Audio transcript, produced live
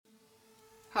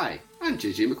Hi, I'm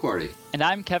JJ McQuarrie. And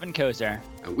I'm Kevin Kozer.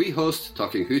 And we host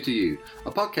Talking Who to You,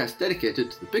 a podcast dedicated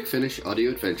to the Big Finish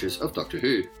audio adventures of Doctor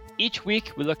Who. Each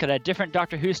week, we look at a different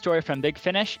Doctor Who story from Big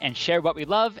Finish and share what we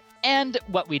love and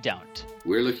what we don't.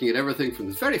 We're looking at everything from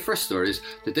the very first stories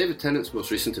to David Tennant's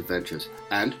most recent adventures,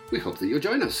 and we hope that you'll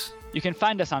join us. You can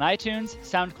find us on iTunes,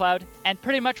 SoundCloud, and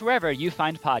pretty much wherever you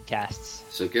find podcasts.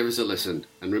 So give us a listen,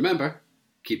 and remember,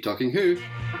 keep talking Who.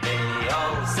 They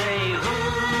all say who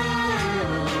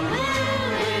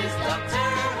is Doctor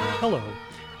Who? Hello,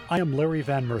 I am Larry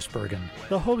Van Mersbergen,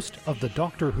 the host of the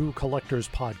Doctor Who Collectors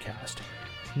Podcast.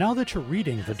 Now that you're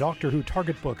reading the Doctor Who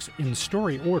Target books in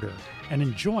story order and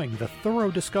enjoying the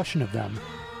thorough discussion of them,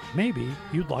 maybe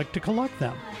you'd like to collect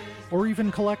them, or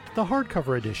even collect the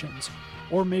hardcover editions,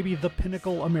 or maybe the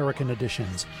Pinnacle American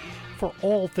editions. For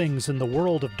all things in the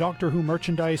world of Doctor Who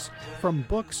merchandise, from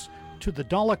books to the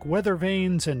Dalek weather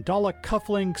vanes and Dalek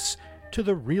cufflinks to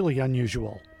the really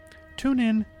unusual. Tune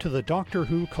in to the Doctor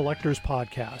Who Collectors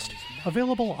Podcast,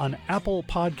 available on Apple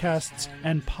Podcasts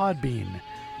and Podbean.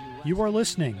 You are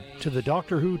listening to the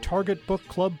Doctor Who Target Book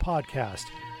Club Podcast.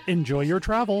 Enjoy your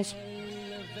travels.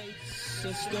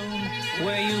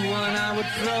 Where you want, I would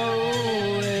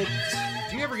throw it.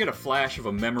 Do you ever get a flash of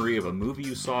a memory of a movie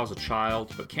you saw as a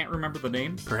child, but can't remember the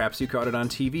name? Perhaps you caught it on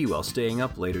TV while staying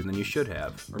up later than you should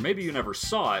have. Or maybe you never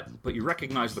saw it, but you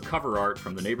recognize the cover art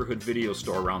from the neighborhood video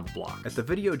store around the block. At the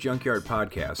Video Junkyard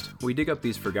Podcast, we dig up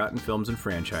these forgotten films and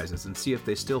franchises and see if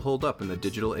they still hold up in the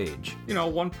digital age. You know,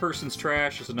 one person's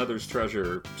trash is another's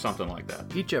treasure, something like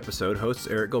that. Each episode, hosts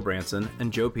Eric Gilbranson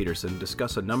and Joe Peterson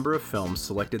discuss a number of films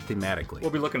selected thematically.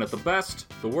 We'll be looking at the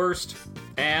best, the worst,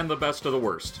 and the best of the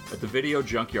worst at the Video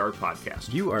Junkyard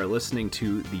Podcast. You are listening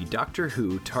to the Doctor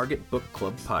Who Target Book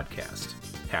Club Podcast.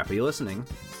 Happy listening.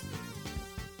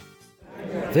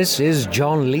 This is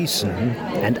John Leeson,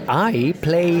 and I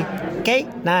play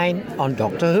K9 on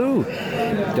Doctor Who.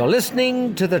 You're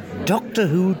listening to the Doctor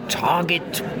Who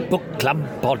Target Book Club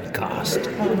Podcast.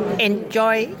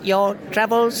 Enjoy your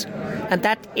travels, and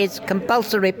that is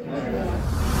compulsory.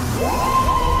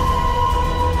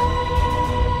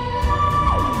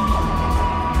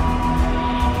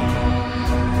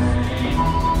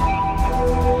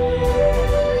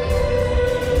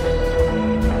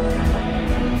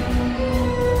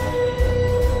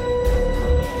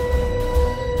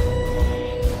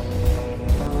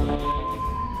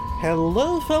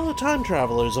 Hello, fellow time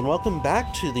travelers, and welcome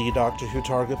back to the Doctor Who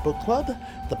Target Book Club,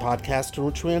 the podcast in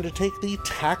which we undertake the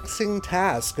taxing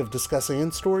task of discussing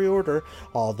in story order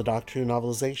all the Doctor Who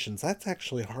novelizations. That's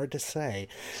actually hard to say.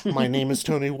 My name is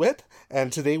Tony Witt,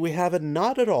 and today we have a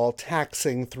not at all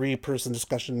taxing three-person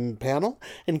discussion panel,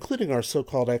 including our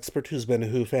so-called expert who's been a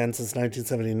Who fan since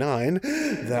 1979.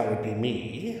 That would be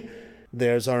me.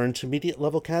 There's our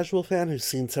intermediate-level casual fan who's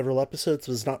seen several episodes,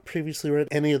 but has not previously read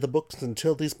any of the books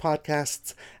until these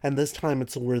podcasts, and this time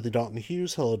it's a worthy Dalton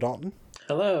Hughes. Hello, Dalton.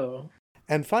 Hello.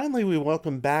 And finally, we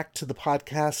welcome back to the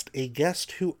podcast a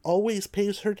guest who always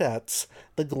pays her debts,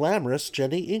 the glamorous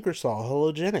Jenny Ingersoll.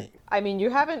 Hello, Jenny. I mean, you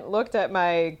haven't looked at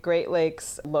my Great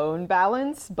Lakes loan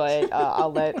balance, but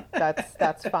I'll let,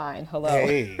 that's fine. Hello.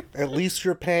 Hey, at least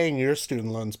you're paying your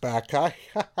student loans back.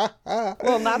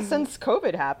 Well, not since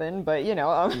COVID happened, but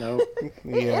Nope.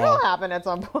 Yeah. It'll happen at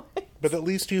some point. But at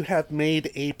least you have made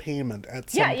a payment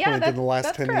at some point in the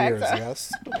last 10 correct. years,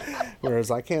 yes? Whereas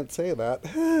I can't say that.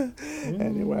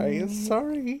 Anyway,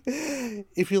 sorry.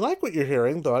 If you like what you're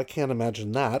hearing, though I can't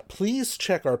imagine that, please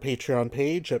check our Patreon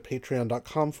page at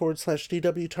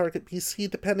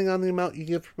patreon.com/DWTargetPC. Depending on the amount you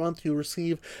give per month, you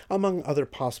receive, among other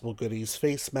possible goodies,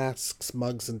 face masks,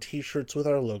 mugs, and t-shirts with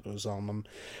our logos on them.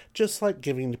 Just like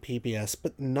giving to PBS,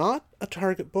 but not a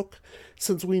Target book.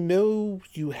 Since we know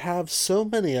you have so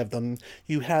many of them,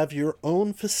 you have your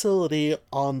own facility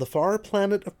on the far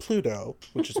planet of Pluto,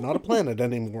 which is not a planet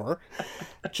anymore,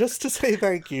 just to say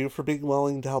thank you for being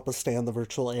willing to help us stay on the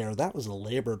virtual air. That was a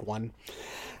labored one.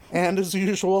 And as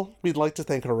usual, we'd like to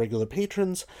thank our regular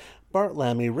patrons, Bart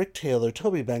Lammy, Rick Taylor,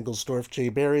 Toby Bengelsdorf, Jay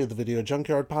Barry, the Video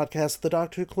Junkyard Podcast, the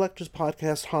Doctor Who Collectors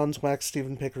Podcast, Hans Wax,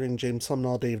 Stephen Pickering, James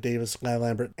Sumnall, Dave Davis, Guy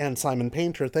Lambert, and Simon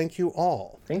Painter. Thank you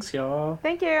all. Thanks, y'all.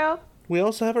 Thank you. We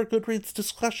also have our Goodreads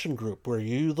discussion group where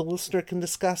you, the listener, can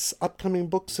discuss upcoming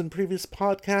books and previous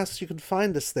podcasts. You can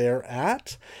find us there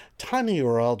at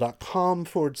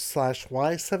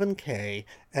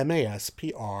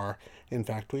tinyurl.com/Y7KMASPR. In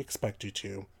fact, we expect you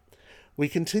to. We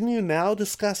continue now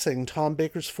discussing Tom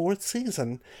Baker's fourth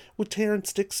season with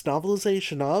Terrance Dick's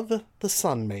novelization of The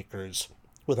Sunmakers.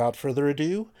 Without further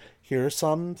ado, here are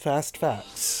some fast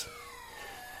facts.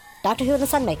 Doctor Who and the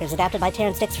Sunmakers, adapted by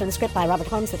Terrence Dicks from the script by Robert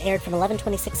Holmes, that aired from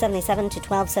 11/26/77 to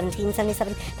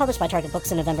 12/17/77, published by Target Books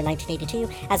in November 1982.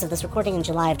 As of this recording in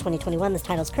July of 2021, this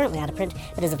title is currently out of print,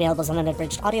 but is available as an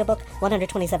unabridged audiobook,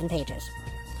 127 pages.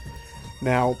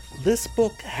 Now, this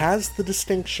book has the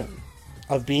distinction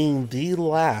of being the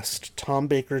last Tom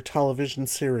Baker television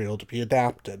serial to be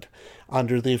adapted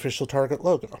under the official Target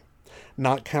logo,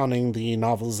 not counting the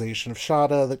novelization of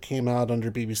Shada that came out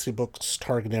under BBC Books'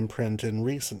 Target imprint in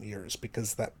recent years,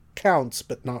 because that counts,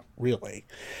 but not really.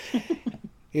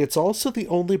 It's also the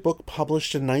only book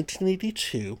published in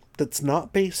 1982 that's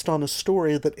not based on a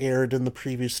story that aired in the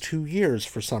previous 2 years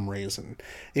for some reason.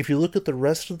 If you look at the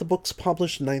rest of the books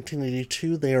published in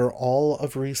 1982, they are all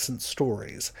of recent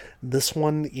stories. This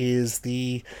one is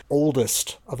the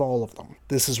oldest of all of them.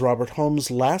 This is Robert Holmes'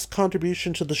 last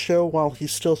contribution to the show while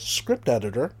he's still script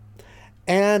editor,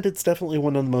 and it's definitely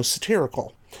one of the most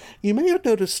satirical. You may have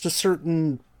noticed a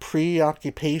certain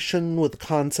preoccupation with the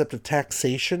concept of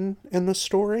taxation in the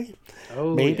story.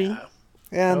 Oh, maybe. yeah.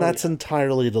 And that's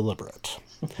entirely deliberate.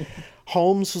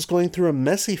 Holmes was going through a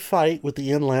messy fight with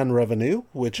the Inland Revenue,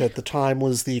 which at the time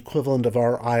was the equivalent of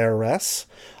our IRS,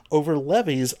 over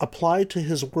levies applied to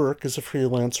his work as a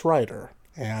freelance writer.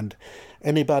 And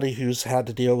anybody who's had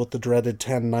to deal with the dreaded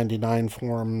 1099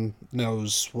 form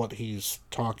knows what he's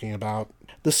talking about.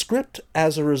 The script,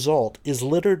 as a result, is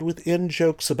littered with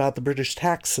in-jokes about the British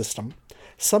tax system,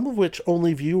 some of which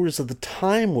only viewers of the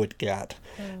time would get,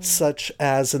 such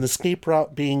as an escape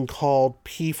route being called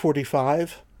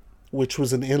P45, which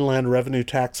was an Inland Revenue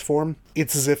tax form.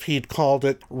 It's as if he'd called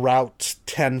it Route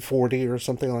 1040 or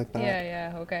something like that.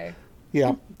 Yeah, okay.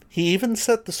 Yeah. He even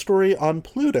set the story on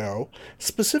Pluto,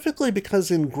 specifically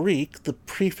because in Greek, the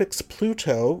prefix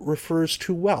Pluto refers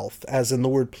to wealth, as in the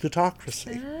word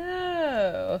plutocracy.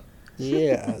 Oh.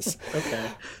 Yes. Okay.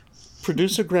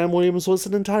 Producer Graham Williams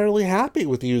wasn't entirely happy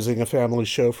with using a family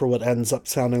show for what ends up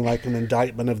sounding like an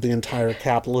indictment of the entire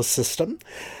capitalist system,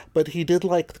 but he did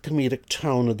like the comedic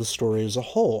tone of the story as a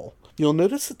whole. You'll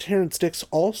notice that Terrence Dicks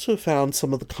also found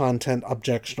some of the content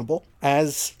objectionable,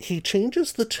 as he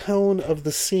changes the tone of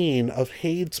the scene of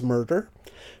Hade's murder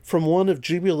from one of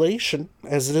jubilation,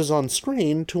 as it is on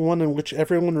screen, to one in which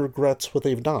everyone regrets what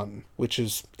they've done, which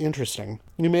is interesting.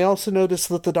 You may also notice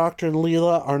that the Doctor and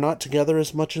Leela are not together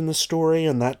as much in the story,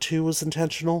 and that too was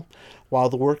intentional. While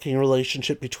the working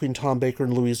relationship between Tom Baker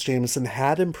and Louise Jameson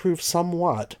had improved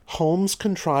somewhat, Holmes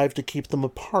contrived to keep them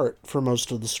apart for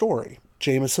most of the story.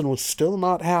 Jameson was still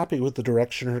not happy with the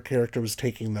direction her character was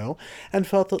taking, though, and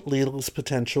felt that Leela's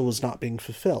potential was not being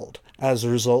fulfilled. As a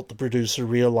result, the producer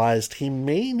realized he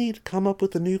may need to come up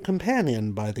with a new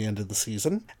companion by the end of the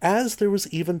season, as there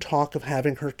was even talk of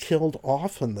having her killed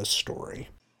off in this story.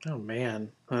 Oh,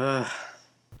 man.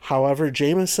 However,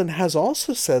 Jameson has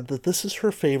also said that this is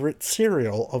her favorite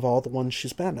serial of all the ones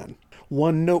she's been in.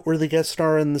 One noteworthy guest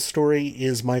star in the story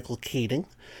is Michael Keating,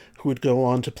 who would go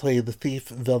on to play the thief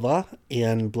Villa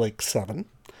in Blake 7.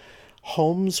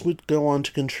 Holmes would go on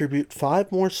to contribute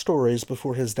 5 more stories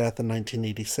before his death in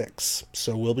 1986,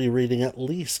 so we'll be reading at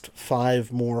least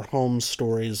 5 more Holmes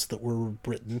stories that were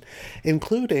written,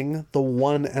 including the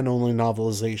one and only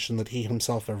novelization that he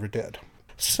himself ever did.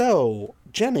 So,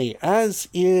 Jenny, as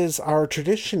is our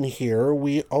tradition here,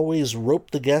 we always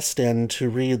rope the guest in to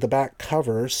read the back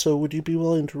cover, so would you be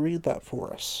willing to read that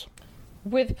for us?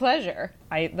 With pleasure.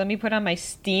 Let me put on my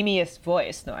steamiest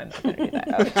voice. No, I'm not going to do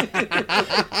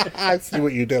that. I see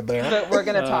what you did there. But we're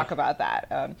going to talk about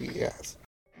that. Yes.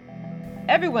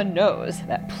 Everyone knows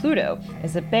that Pluto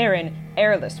is a barren,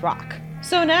 airless rock.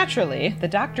 So naturally, the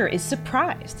Doctor is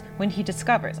surprised when he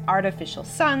discovers artificial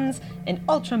suns, an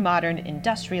ultra-modern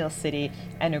industrial city,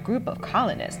 and a group of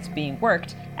colonists being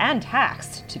worked and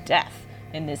taxed to death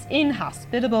in this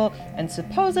inhospitable and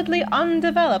supposedly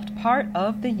undeveloped part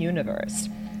of the universe.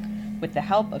 With the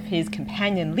help of his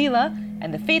companion Leela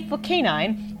and the faithful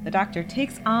K9, the Doctor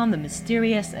takes on the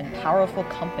mysterious and powerful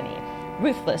company,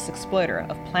 ruthless exploiter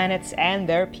of planets and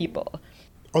their people.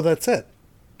 Oh, that's it?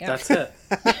 Yeah. That's it.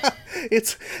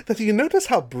 You notice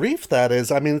how brief that is.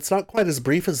 I mean, it's not quite as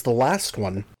brief as the last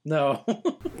one. No.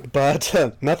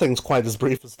 But nothing's quite as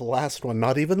brief as the last one,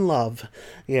 not even love.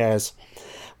 Yes.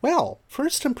 Well,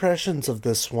 first impressions of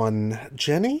this one.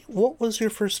 Jenny, what was your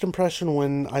first impression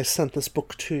when I sent this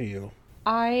book to you?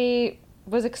 I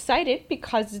was excited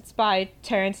because it's by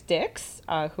Terrence Dicks,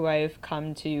 who I've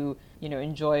come to,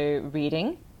 enjoy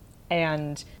reading.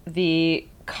 And the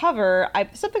cover,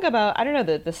 something about, I don't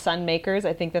know, the Sunmakers,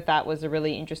 I think that was a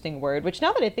really interesting word, which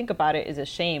now that I think about it is a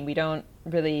shame.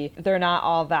 They're not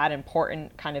all that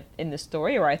important kind of in the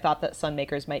story, or I thought that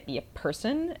Sunmakers might be a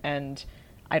person, and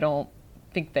I don't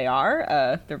think they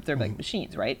are. They're like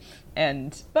machines, right?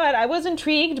 But I was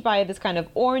intrigued by this kind of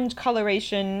orange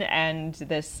coloration and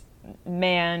this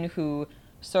man who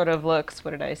sort of looks,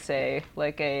 what did I say,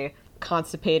 like a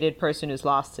constipated person who's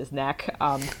lost his neck.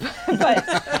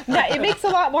 But no, it makes a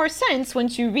lot more sense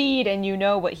once you read and you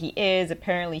know what he is.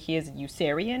 Apparently he is a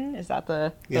Usarian. Is that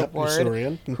the word?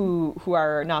 Usarian. Who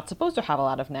are not supposed to have a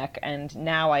lot of neck. And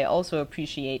now I also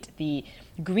appreciate the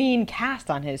green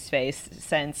cast on his face,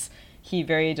 since he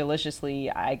very deliciously,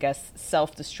 I guess,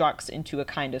 self-destructs into a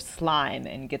kind of slime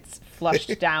and gets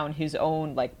flushed down his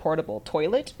own, like, portable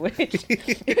toilet, which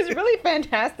is a really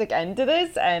fantastic end to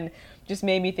this, and just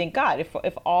made me think, God,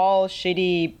 if all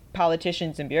shitty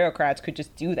politicians and bureaucrats could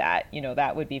just do that,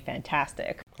 that would be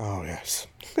fantastic. Oh, yes.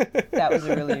 That was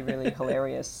a really, really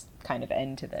hilarious kind of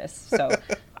end to this. So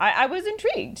I was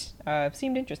intrigued. It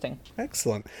seemed interesting.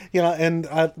 Excellent. Yeah, and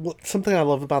something I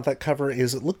love about that cover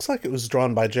is it looks like it was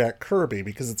drawn by Jack Kirby,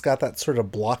 because it's got that sort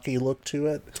of blocky look to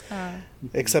it.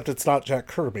 Except it's not Jack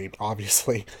Kirby,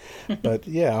 obviously. But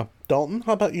yeah. Dalton,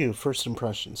 how about you? First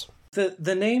impressions?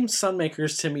 The name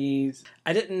Sunmakers, to me,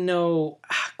 I didn't know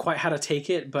quite how to take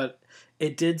it, but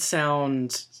it did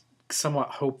sound somewhat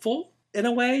hopeful in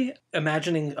a way,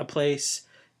 imagining a place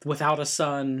without a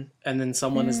sun, and then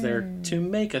someone is there to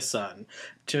make a sun,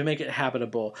 to make it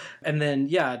habitable. And then,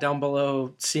 down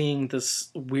below, seeing this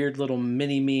weird little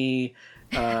mini-me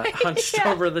hunched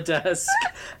over the desk.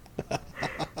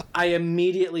 I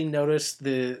immediately noticed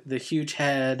the huge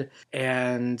head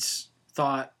and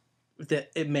thought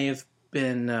that it may have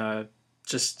been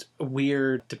just a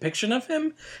weird depiction of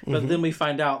him, but then we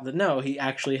find out that no, he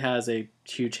actually has a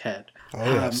huge head.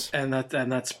 Oh, yes. And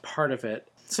that's part of it.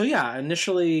 So yeah,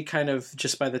 initially kind of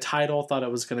just by the title thought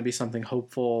it was going to be something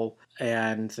hopeful,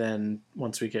 and then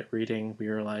once we get reading we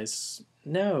realize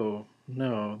no,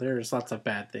 there's lots of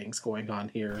bad things going on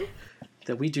here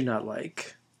that we do not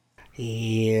like.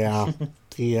 Yeah.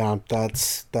 Yeah,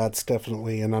 that's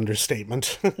definitely an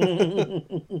understatement.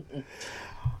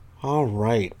 All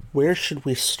right, where should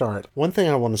we start? One thing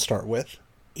I want to start with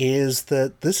is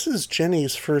that this is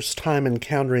Jenny's first time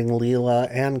encountering Leela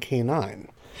and K9.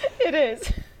 It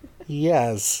is.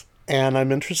 Yes, and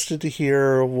I'm interested to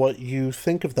hear what you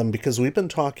think of them, because we've been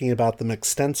talking about them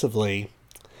extensively.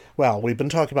 Well, we've been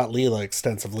talking about Leela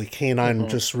extensively. K9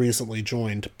 just recently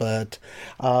joined, but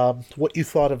what you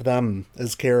thought of them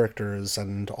as characters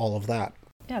and all of that.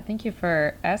 Yeah, thank you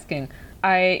for asking.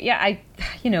 I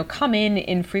come in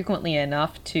infrequently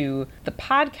enough to the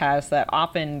podcast that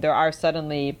often there are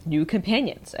suddenly new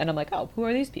companions, and I'm like, oh, who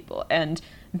are these people? And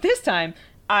this time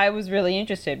I was really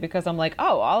interested, because I'm like,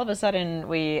 oh, all of a sudden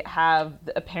we have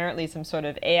apparently some sort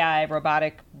of AI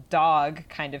robotic dog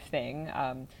kind of thing.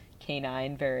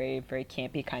 K9, very, very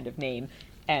campy kind of name.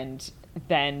 And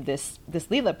then this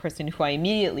Leela person, who I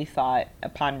immediately thought,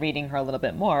 upon reading her a little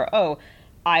bit more, oh,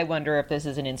 I wonder if this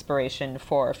is an inspiration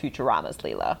for Futurama's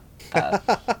Leela,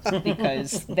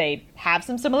 because they have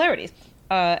some similarities.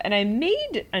 And I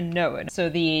made a note. So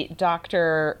the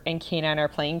Doctor and K9 are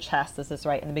playing chess. This is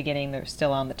right in the beginning. They're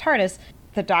still on the TARDIS.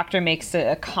 The Doctor makes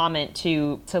a comment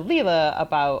to Leela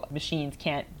about machines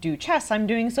can't do chess. I'm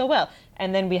doing so well.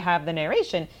 And then we have the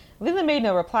narration. Leela made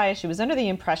no reply. She was under the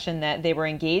impression that they were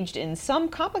engaged in some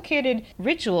complicated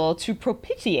ritual to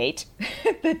propitiate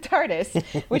the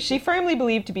TARDIS, which she firmly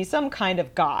believed to be some kind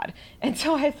of god. And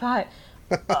so I thought,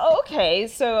 okay,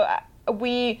 so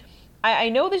I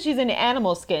know that she's in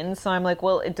animal skin, so I'm like,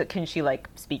 well, can she, like,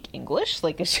 speak English?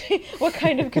 Like, what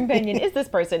kind of companion is this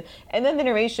person? And then the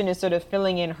narration is sort of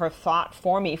filling in her thought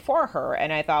for me for her,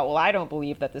 and I thought, well, I don't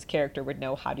believe that this character would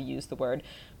know how to use the word.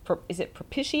 Is it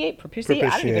propitiate? Propitiate?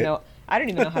 I don't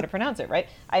even know how to pronounce it, right?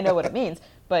 I know what it means,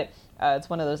 but it's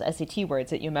one of those SAT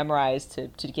words that you memorize to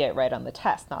get right on the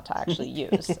test, not to actually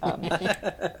use.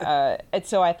 And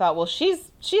so I thought, well, she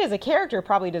as a character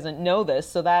probably doesn't know this,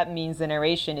 so that means the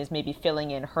narration is maybe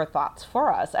filling in her thoughts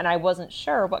for us. And I wasn't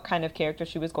sure what kind of character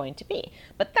she was going to be.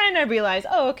 But then I realized,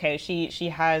 oh, okay, she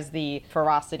has the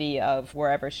ferocity of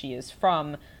wherever she is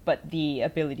from, but the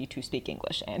ability to speak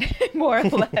English and more or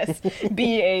less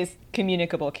be a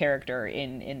communicable character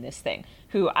in this thing,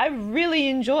 who I really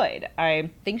enjoyed.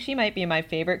 I think she might be my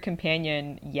favorite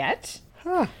companion yet.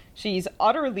 Huh. She's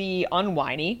utterly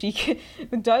unwhiney. She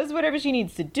does whatever she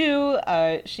needs to do.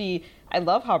 I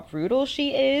love how brutal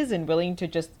she is and willing to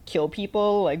just kill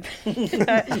people. Like,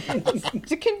 it's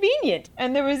convenient.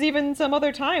 And there was even some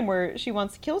other time where she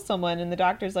wants to kill someone and the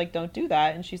Doctor's like, don't do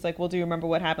that. And she's like, well, do you remember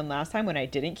what happened last time when I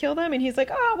didn't kill them? And he's like,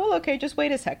 oh, well, okay, just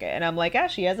wait a second. And I'm like,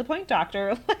 she has a point,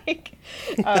 Doctor.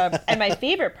 And my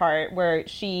favorite part where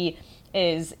she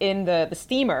is in the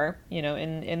steamer,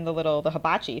 in the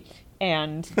hibachi,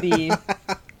 and the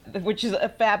which is a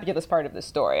fabulous part of the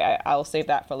story. I'll save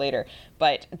that for later.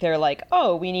 But they're like,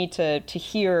 oh, we need to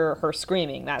hear her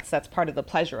screaming. That's part of the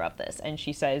pleasure of this. And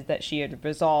she says that she had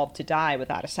resolved to die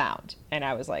without a sound. And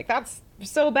I was like, that's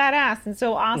so badass and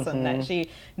so awesome that she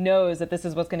knows that this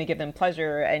is what's going to give them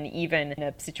pleasure. And even in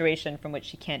a situation from which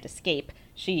she can't escape,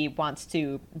 she wants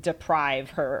to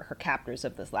deprive her captors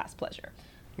of this last pleasure.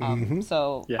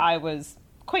 So I was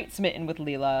quite smitten with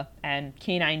Leela, and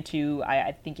K9 too.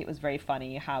 I think it was very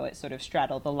funny how it sort of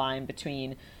straddled the line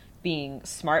between being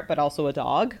smart but also a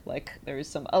dog. Like, there's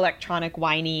some electronic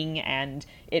whining and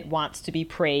it wants to be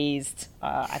praised.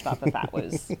 I thought that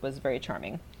was very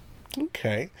charming.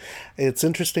 Okay. It's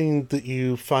interesting that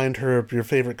you find her your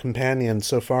favorite companion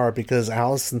so far, because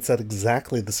Allison said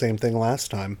exactly the same thing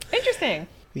last time. Interesting.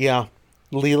 Yeah.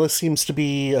 Leela seems to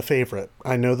be a favorite.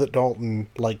 I know that Dalton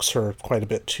likes her quite a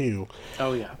bit too.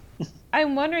 Oh, yeah.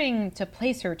 I'm wondering to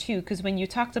place her too, because when you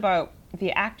talked about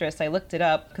the actress, I looked it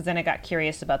up because then I got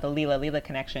curious about the Leela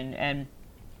connection, and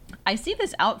I see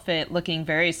this outfit looking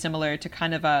very similar to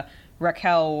kind of a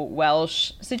Raquel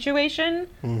Welch situation.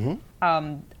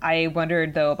 I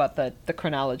wondered though about the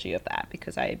chronology of that,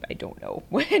 because I don't know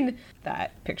when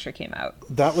that picture came out.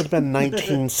 That would have been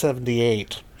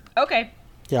 1978. Okay.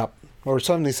 Yep. Or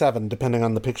 77, depending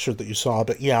on the picture that you saw.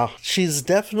 But yeah, she's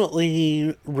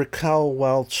definitely Raquel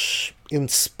Welch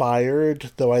inspired,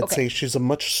 though I'd say she's a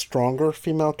much stronger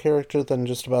female character than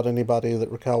just about anybody that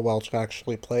Raquel Welch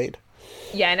actually played.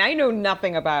 Yeah, and I know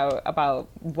nothing about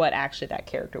what actually that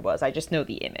character was. I just know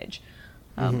the image.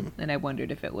 And I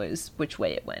wondered if it was which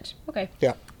way it went. Okay.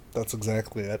 Yeah, that's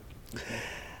exactly it.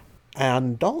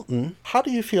 And Dalton, how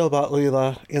do you feel about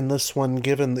Leela in this one,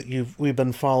 given that we've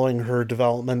been following her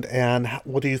development, and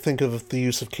what do you think of the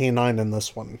use of K9 in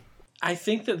this one? I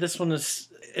think that this one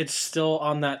it's still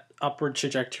on that upward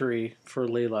trajectory for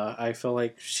Leela. I feel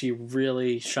like she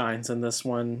really shines in this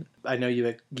one. I know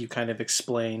you kind of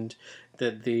explained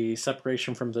that the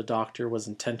separation from the Doctor was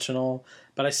intentional,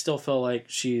 but I still feel like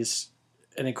she's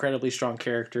an incredibly strong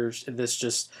character. This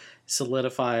just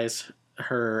solidifies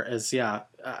her as,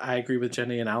 I agree with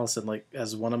Jenny and Allison, like,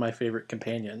 as one of my favorite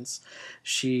companions.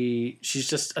 She's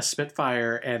just a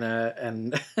spitfire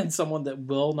and someone that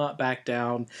will not back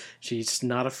down. She's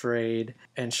not afraid,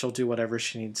 and she'll do whatever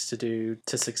she needs to do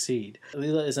to succeed.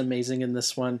 Leela is amazing in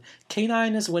this one.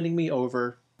 K9 is winning me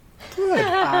over.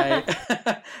 Good.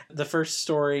 The first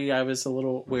story I was a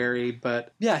little wary,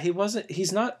 but yeah,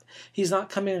 he's not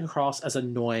coming across as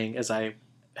annoying as I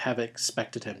have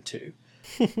expected him to.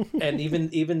 And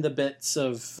even the bits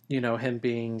of,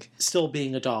 him still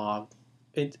being a dog,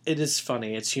 it is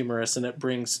funny, it's humorous, and it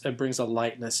brings a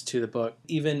lightness to the book.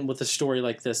 Even with a story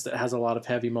like this that has a lot of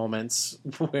heavy moments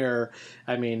where,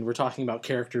 we're talking about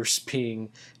characters being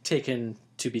taken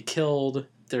to be killed.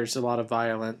 There's a lot of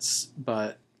violence,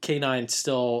 but K9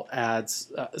 still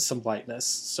adds some lightness.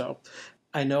 So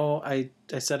I know I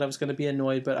said I was going to be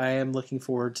annoyed, but I am looking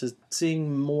forward to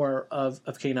seeing more of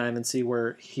K9 and see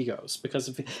where he goes.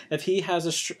 Because if he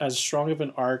has as strong of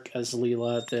an arc as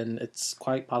Leela, then it's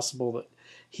quite possible that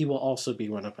he will also be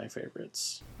one of my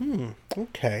favorites.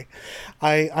 Okay.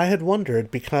 I had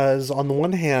wondered, because on the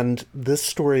one hand, this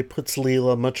story puts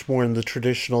Leela much more in the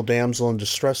traditional damsel in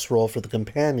distress role for the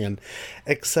companion,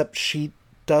 except she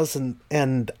doesn't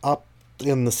end up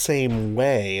in the same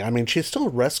way. She's still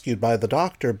rescued by the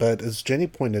Doctor, but as Jenny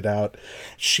pointed out,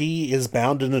 she is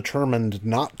bound and determined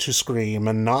not to scream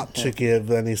and not to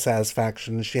give any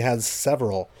satisfaction. She has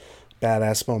several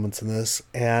badass moments in this,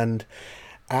 and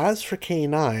as for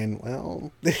K9,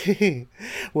 well,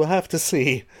 we'll have to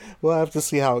see. We'll have to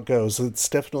see how it goes. It's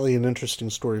definitely an interesting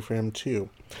story for him, too.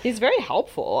 He's very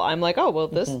helpful. I'm like, oh, well,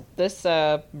 this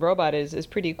robot is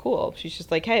pretty cool. She's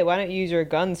just like, hey, why don't you use your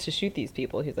guns to shoot these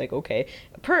people? He's like, okay.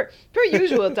 Per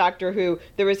usual Doctor Who,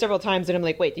 there were several times that I'm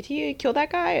like, wait, did he kill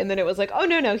that guy? And then it was like, oh,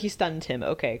 no, he stunned him.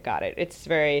 Okay, got it. It's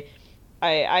very...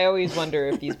 I always wonder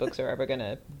if these books are ever going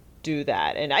to do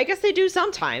that. And I guess they do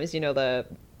sometimes,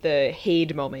 the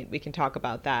Haid moment. We can talk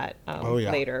about that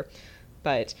later.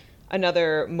 But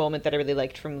another moment that I really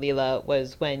liked from Leela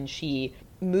was when she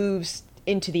moves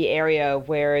into the area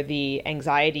where the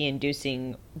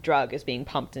anxiety-inducing drug is being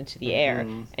pumped into the air.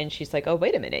 And she's like, oh,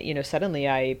 wait a minute. Suddenly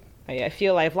I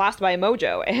feel I've lost my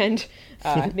mojo. And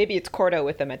maybe it's Cordo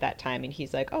with them at that time. And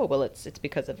he's like, oh, well, it's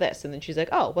because of this. And then she's like,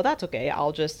 oh, well, that's okay.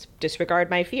 I'll just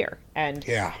disregard my fear. And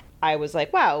I was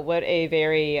like, wow, what a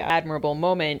very admirable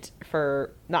moment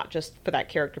for not just for that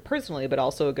character personally, but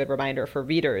also a good reminder for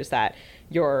readers that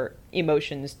your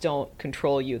emotions don't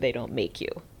control you, they don't make you.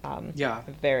 A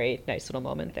very nice little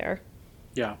moment there.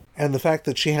 Yeah. And the fact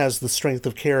that she has the strength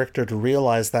of character to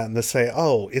realize that and to say,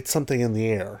 oh, it's something in the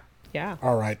air. Yeah.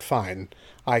 All right, fine.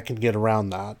 I can get around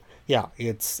that. Yeah,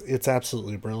 it's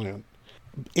absolutely brilliant.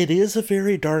 It is a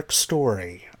very dark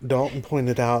story. Dalton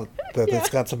pointed out that it's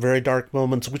got some very dark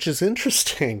moments, which is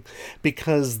interesting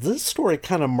because this story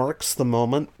kind of marks the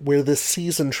moment where this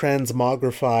season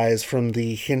transmogrifies from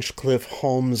the Hinchcliffe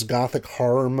Holmes gothic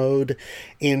horror mode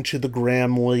into the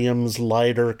Graham Williams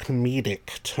lighter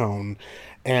comedic tone.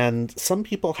 And some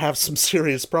people have some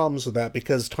serious problems with that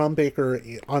because Tom Baker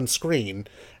on screen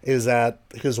is at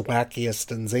his wackiest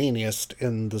and zaniest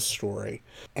in the story.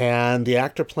 And the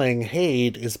actor playing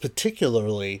Hade is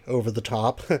particularly over the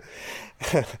top,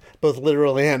 both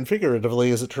literally and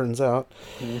figuratively, as it turns out.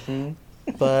 Mm-hmm.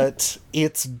 But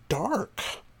it's dark.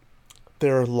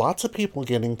 There are lots of people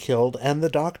getting killed, and the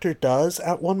Doctor does,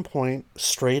 at one point,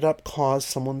 straight up cause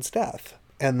someone's death,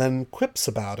 and then quips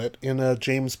about it in a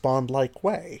James Bond-like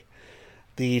way.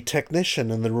 The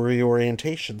technician in the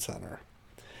reorientation center.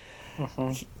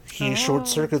 He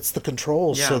short-circuits the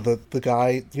controls so that the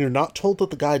guy... You're not told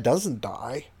that the guy doesn't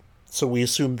die, so we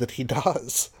assume that he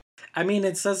does. I mean,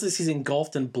 it says that he's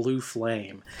engulfed in blue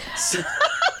flame. So...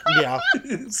 Yeah.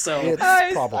 So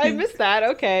I missed that.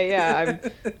 Okay, yeah.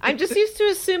 I'm just used to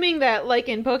assuming that, like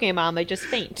in Pokemon, they just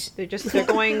faint. They're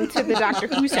going to the Doctor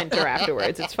Who Center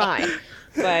afterwards. It's fine.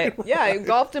 But yeah,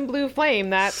 engulfed in blue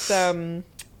flame. That's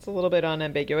it's a little bit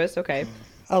unambiguous. Okay.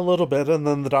 A little bit, and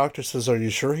then the Doctor says, "Are you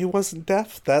sure he wasn't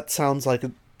deaf?" That sounds like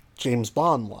a James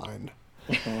Bond line.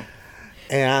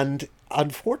 And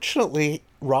unfortunately,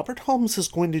 Robert Holmes is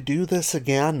going to do this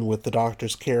again with the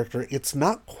Doctor's character. It's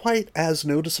not quite as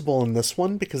noticeable in this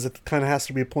one because it kind of has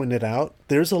to be pointed out.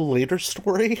 There's a later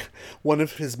story, one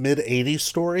of his mid-80s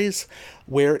stories,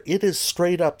 where it is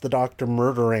straight up the Doctor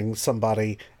murdering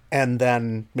somebody and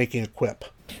then making a quip.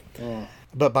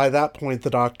 But by that point, the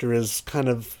Doctor is kind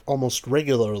of almost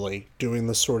regularly doing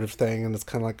this sort of thing, and it's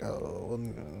kind of like, oh...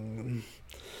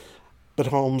 But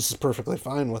Holmes is perfectly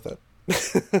fine with it.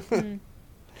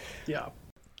 Yeah.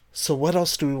 So what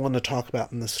else do we want to talk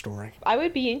about in this story? I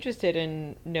would be interested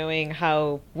in knowing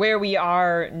where we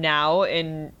are now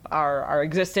in our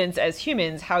existence as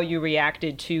humans, how you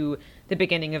reacted to the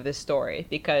beginning of this story,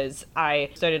 because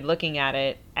I started looking at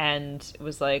it and it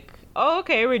was like, oh,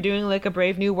 okay, we're doing like a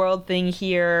Brave New World thing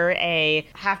here, a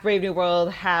half Brave New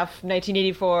World, half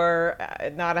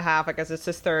 1984, not a half, I guess it's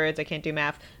just thirds, I can't do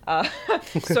math,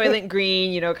 Soylent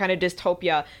Green, kind of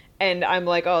dystopia, and I'm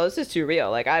like, oh, this is too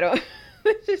real, like, I don't...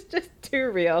 This is just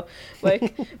too real.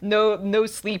 Like, no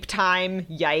sleep time.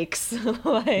 Yikes.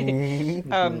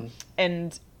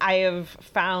 And I have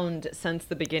found since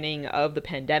the beginning of the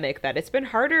pandemic that it's been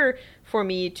harder for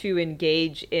me to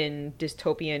engage in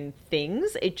dystopian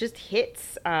things. It just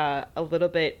hits a little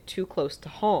bit too close to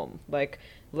home. Like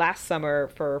last summer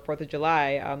for 4th of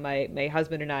July, my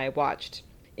husband and I watched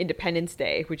Independence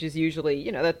Day, which is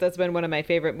usually, that's been one of my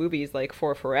favorite movies, like,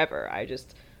 for forever. I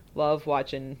just love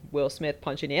watching Will Smith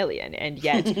punch an alien, and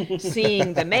yet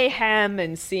seeing the mayhem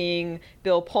and seeing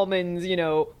Bill Pullman's,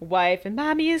 wife and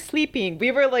mommy is sleeping,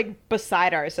 we were like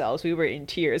beside ourselves. We were in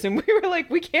tears, and we were like,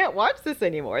 we can't watch this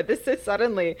anymore. This is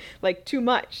suddenly like too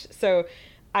much. So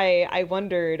I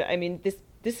wondered, I mean,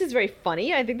 this is very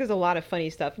funny. I think there's a lot of funny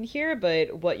stuff in here,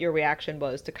 but what your reaction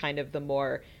was to kind of the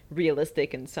more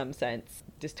realistic, in some sense,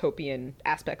 dystopian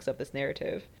aspects of this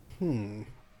narrative.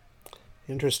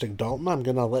 Interesting. Dalton, I'm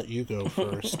going to let you go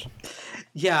first.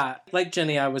 Yeah, like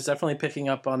Jenny, I was definitely picking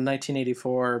up on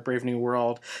 1984, Brave New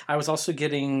World. I was also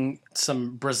getting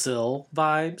some Brazil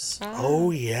vibes.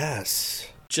 Oh, yes.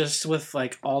 Just with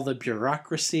like all the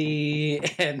bureaucracy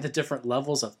and the different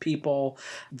levels of people,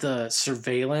 the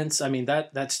surveillance. I mean,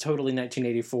 that's totally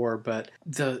 1984, but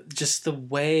the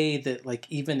way that, like,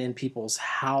 even in people's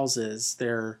houses,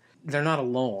 they're not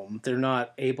alone. They're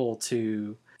not able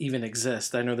to even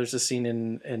exist. I know there's a scene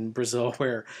in Brazil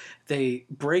where they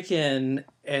break in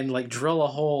and like drill a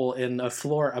hole in a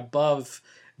floor above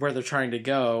where they're trying to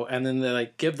go, and then they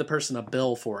like give the person a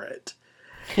bill for it.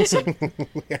 So,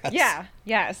 Yes. Yeah,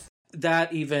 yes.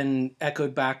 That even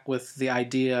echoed back with the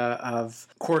idea of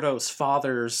Cordo's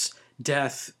father's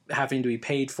death having to be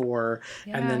paid for,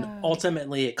 and then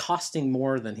ultimately it costing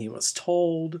more than he was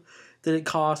told that it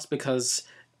cost, because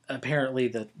apparently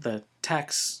the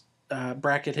tax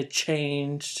bracket had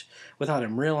changed without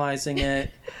him realizing it.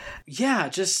 Yeah,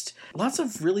 just lots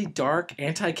of really dark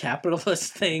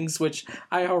anti-capitalist things, which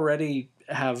I already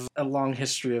have a long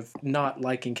history of not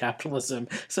liking capitalism.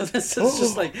 So this is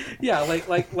just like, yeah,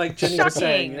 like Jenny was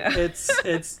saying,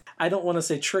 it's I don't want to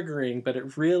say triggering, but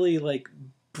it really like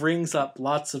brings up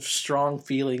lots of strong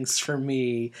feelings for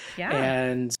me. Yeah.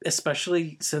 And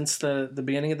especially since the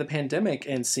beginning of the pandemic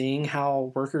and seeing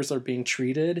how workers are being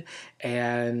treated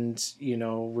and, you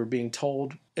know, we're being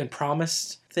told and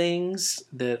promised things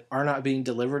that are not being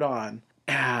delivered on.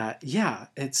 Yeah,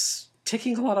 it's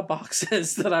ticking a lot of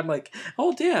boxes that I'm like,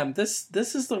 oh damn, this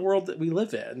is the world that we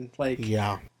live in. Like,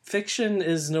 Yeah. fiction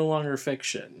is no longer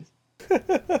fiction.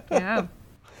 Yeah.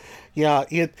 Yeah,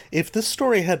 if this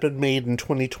story had been made in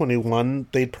 2021,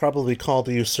 they'd probably call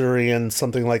the Usurians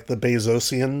something like the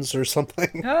Bezosians or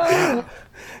something. Oh.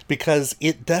 Because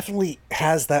it definitely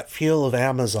has that feel of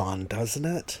Amazon, doesn't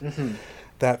it? Mm-hmm.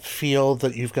 That feel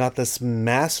that you've got this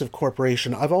massive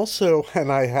corporation. I've also,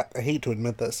 and I hate to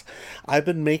admit this, I've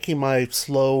been making my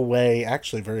slow way,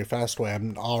 actually very fast way,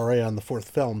 I'm already on the 4th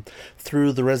film,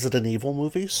 through the Resident Evil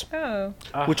movies. Oh.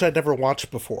 Which I'd never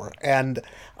watched before. And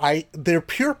they're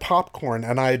pure popcorn,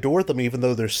 and I adore them even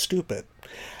though they're stupid.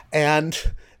 And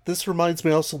this reminds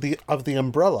me also of the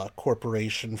Umbrella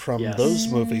Corporation from those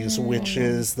movies, which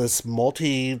is this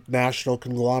multinational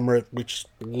conglomerate which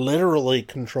literally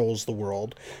controls the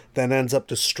world, then ends up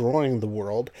destroying the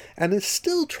world, and is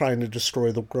still trying to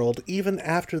destroy the world even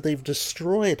after they've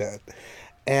destroyed it.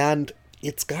 And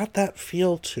it's got that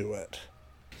feel to it.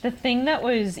 The thing that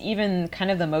was even kind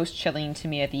of the most chilling to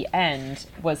me at the end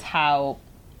was how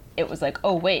it was like,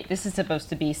 oh wait, this is supposed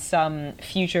to be some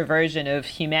future version of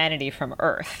humanity from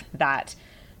Earth, that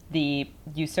the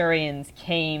Usurians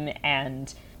came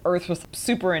and Earth was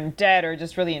super in debt or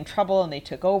just really in trouble and they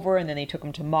took over, and then they took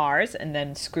them to Mars and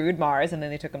then screwed Mars, and then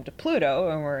they took them to Pluto,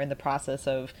 and we're in the process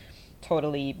of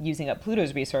totally using up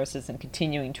Pluto's resources and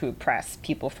continuing to oppress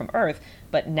people from Earth.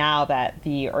 But now that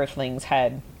the Earthlings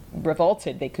had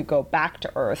revolted, they could go back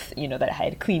to Earth, you know, that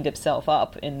had cleaned itself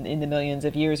up in the millions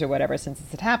of years or whatever since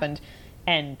this had happened,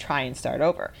 and try and start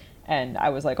over. And I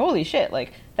was like, holy shit,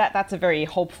 like that's a very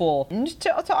hopeful end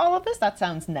to all of this. That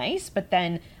sounds nice. But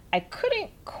then I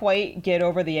couldn't quite get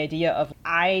over the idea of,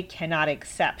 I cannot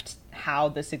accept how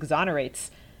this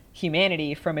exonerates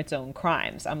humanity from its own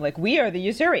crimes. I'm like, we are the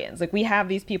Usurians. Like, we have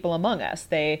these people among us.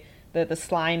 The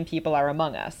slime people are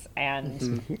among us,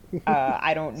 and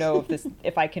I don't know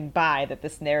if I can buy that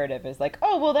this narrative is like,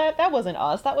 oh well, that wasn't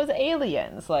us, that was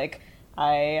aliens. Like,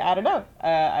 I don't know,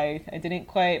 I didn't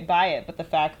quite buy it. But the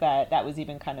fact that was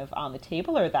even kind of on the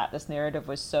table, or that this narrative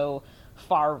was so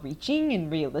far-reaching and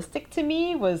realistic to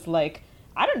me, was like,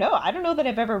 I don't know that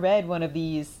I've ever read one of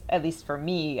these, at least for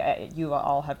me. You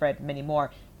all have read many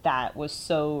more, that was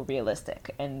so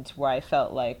realistic, and where I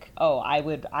felt like, oh, I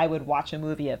would watch a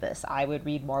movie of this. I would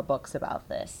read more books about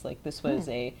this. Like, this was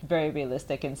a very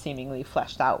realistic and seemingly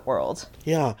fleshed out world.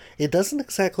 Yeah, it doesn't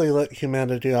exactly let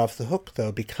humanity off the hook,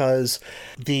 though, because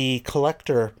the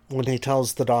collector, when he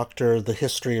tells the doctor the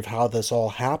history of how this all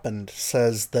happened,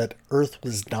 says that Earth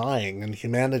was dying and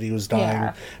humanity was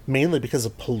dying mainly because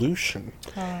of pollution.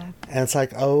 And it's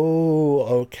like, oh,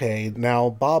 okay. Now,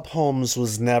 Bob Holmes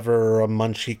was never a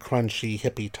munchy, crunchy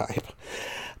hippie type,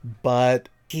 but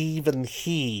even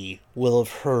he will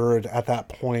have heard at that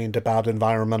point about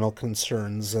environmental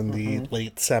concerns in the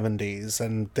late 70s,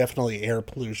 and definitely air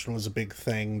pollution was a big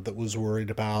thing that was worried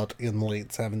about in the late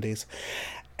 70s.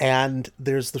 And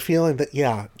there's the feeling that,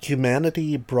 yeah,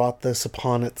 humanity brought this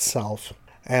upon itself,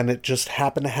 and it just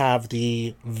happened to have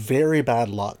the very bad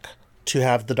luck to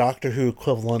have the Doctor Who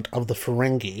equivalent of the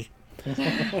Ferengi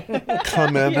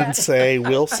come in and say,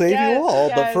 we'll save you all,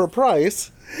 but for a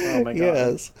price. Oh my god.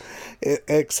 Yes.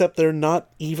 Except they're not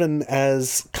even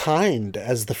as kind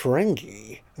as the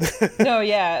Ferengi. No,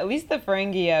 yeah, at least the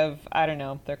Ferengi I don't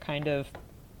know, they're kind of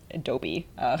dopey.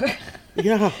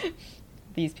 Yeah.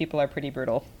 These people are pretty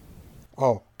brutal.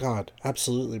 Oh, God,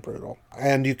 absolutely brutal.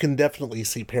 And you can definitely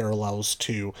see parallels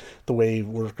to the way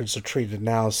workers are treated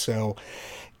now, so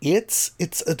it's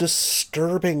a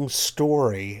disturbing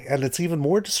story, and it's even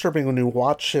more disturbing when you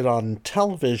watch it on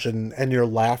television and you're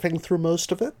laughing through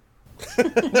most of it.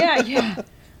 Yeah.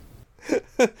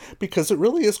 Because it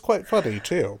really is quite funny,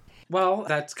 too. Well,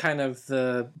 that's kind of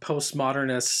the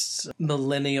postmodernist,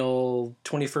 millennial,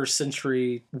 21st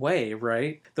century way,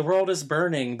 right? The world is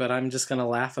burning, but I'm just going to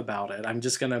laugh about it. I'm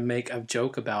just going to make a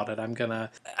joke about it.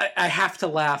 I have to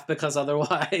laugh because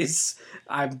otherwise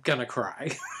I'm going to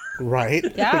cry. Right?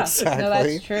 Yeah, exactly. no,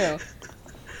 that's true.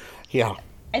 Yeah.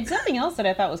 And something else that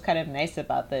I thought was kind of nice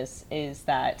about this is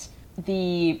that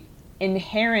the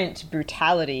inherent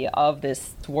brutality of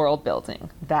this world building,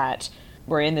 that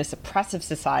we're in this oppressive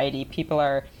society, people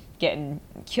are getting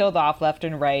killed off left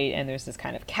and right, and there's this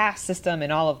kind of caste system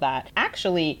and all of that,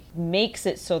 actually makes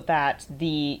it so that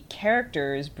the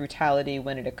character's brutality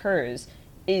when it occurs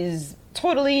is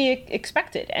totally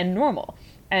expected and normal.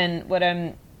 And what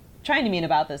I'm trying to mean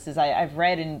about this is I've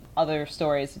read in other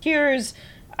stories, here's,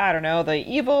 I don't know, the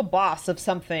evil boss of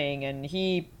something, and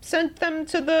he sent them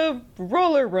to the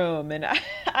roller room, and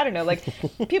I don't know, like,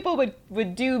 people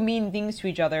would do mean things to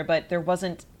each other, but there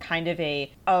wasn't kind of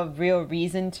a real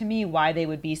reason to me why they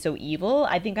would be so evil.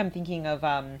 I think I'm thinking of,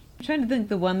 I'm trying to think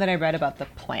the one that I read about the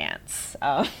plants.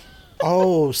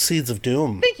 Oh, Seeds of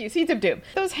Doom. Thank you, Seeds of Doom.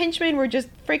 Those henchmen were just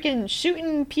freaking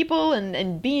shooting people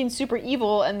and being super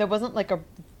evil, and there wasn't like a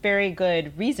very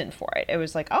good reason for it. It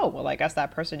was like, oh, well, I guess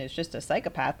that person is just a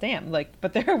psychopath, damn. Like,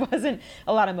 but there wasn't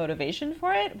a lot of motivation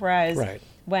for it. Whereas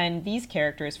when these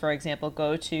characters, for example,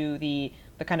 go to the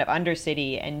kind of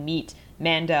Undercity and meet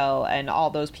Mandel and all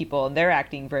those people, and they're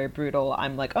acting very brutal,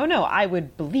 I'm like, oh no, I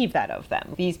would believe that of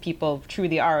them. These people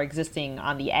truly are existing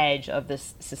on the edge of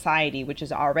this society, which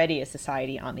is already a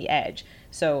society on the edge.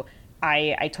 So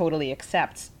I totally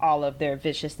accept all of their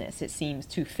viciousness. It seems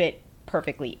to fit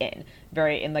perfectly in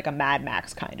like a Mad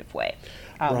Max kind of way.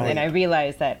 And I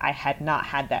realized that I had not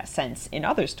had that sense in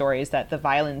other stories, that the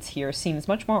violence here seems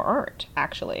much more earned,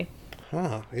 actually.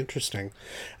 Huh, interesting.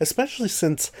 Especially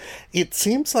since it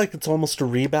seems like it's almost a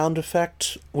rebound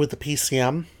effect with the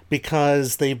PCM,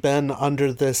 because they've been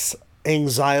under this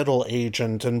anxietal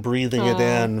agent and breathing it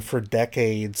in for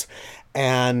decades.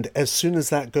 And as soon as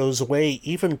that goes away,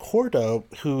 even Cordo,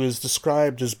 who is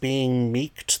described as being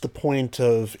meek to the point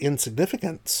of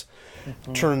insignificance,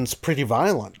 turns pretty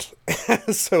violent.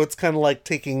 So it's kind of like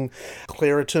taking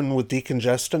Claritin with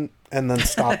decongestant and then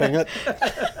stopping it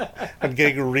and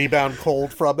getting a rebound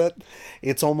cold from it.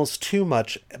 It's almost too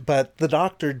much. But the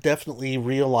Doctor definitely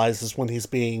realizes when he's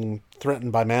being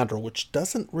threatened by Mandrel, which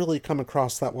doesn't really come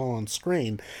across that well on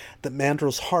screen, that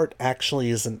Mandrel's heart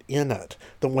actually isn't in it.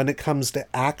 That when it comes to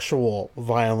actual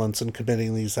violence and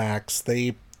committing these acts,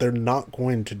 they're not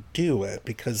going to do it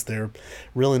because they're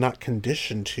really not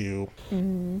conditioned to.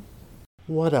 Mm-hmm.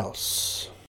 What else?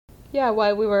 Yeah,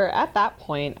 while we were at that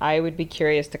point, I would be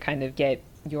curious to kind of get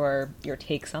your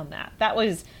takes on that. That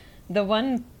was the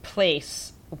one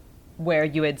place where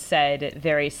you had said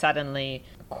very suddenly,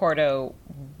 Cordo,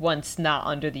 once not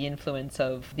under the influence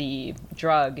of the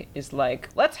drug, is like,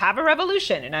 let's have a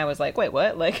revolution. And I was like, wait,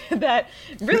 what? Like, that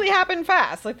really happened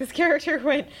fast. Like, this character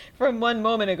went from one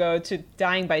moment ago to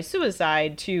dying by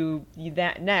suicide to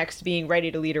that next being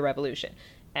ready to lead a revolution.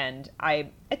 And I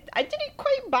didn't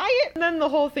quite buy it. And then the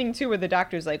whole thing, too, where the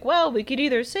Doctor's like, well, we could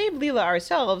either save Leela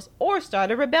ourselves or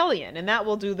start a rebellion, and that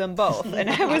will do them both. And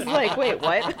I was like, wait,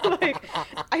 what? Like,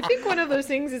 I think one of those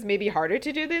things is maybe harder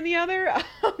to do than the other.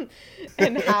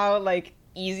 And how, like,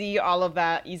 easily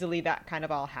that kind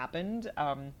of all happened.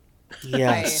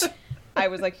 Yes. I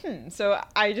was like, So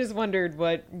I just wondered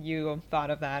what you thought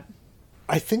of that.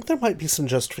 I think there might be some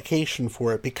justification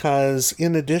for it, because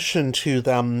in addition to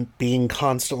them being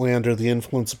constantly under the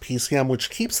influence of PCM, which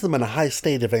keeps them in a high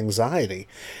state of anxiety,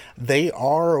 they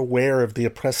are aware of the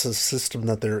oppressive system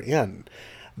that they're in.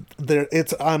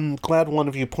 I'm glad one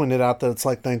of you pointed out that it's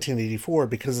like 1984,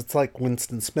 because it's like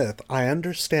Winston Smith. I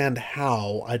understand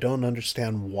how, I don't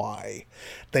understand why.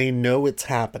 They know it's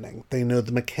happening. They know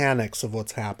the mechanics of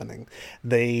what's happening.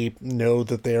 They know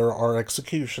that there are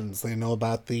executions. They know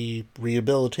about the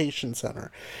rehabilitation center.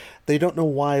 They don't know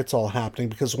why it's all happening,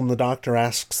 because when the Doctor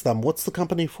asks them, what's the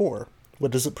company for?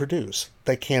 What does it produce?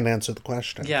 They can't answer the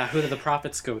question. Yeah, who do the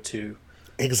profits go to?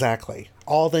 Exactly.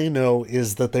 All they know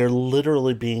is that they're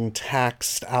literally being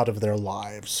taxed out of their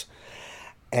lives.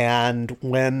 And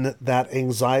when that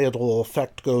anxietal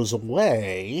effect goes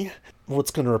away, what's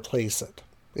going to replace it?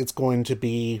 It's going to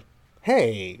be,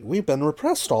 hey, we've been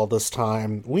repressed all this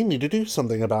time. We need to do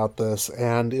something about this.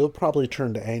 And it'll probably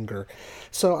turn to anger.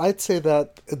 So I'd say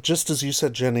that, just as you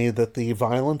said, Jenny, that the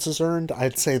violence is earned,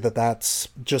 I'd say that that's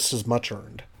just as much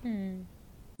earned.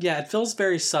 Yeah, it feels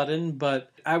very sudden, but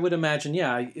I would imagine,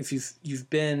 yeah, if you've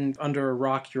been under a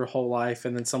rock your whole life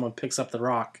and then someone picks up the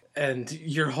rock and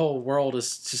your whole world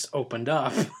is just opened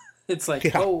up. It's like,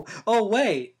 yeah. oh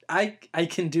wait, I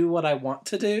can do what I want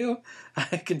to do.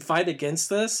 I can fight against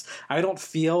this. I don't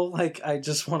feel like I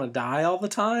just want to die all the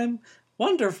time.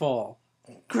 Wonderful.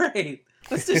 Great.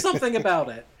 Let's do something about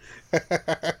it.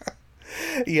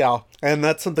 Yeah, and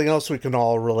that's something else we can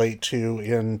all relate to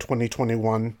in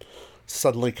 2021.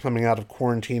 Suddenly coming out of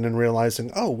quarantine and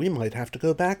realizing, oh, we might have to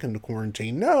go back into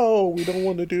quarantine. No, we don't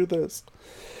want to do this.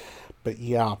 But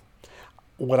yeah,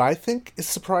 what I think is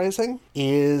surprising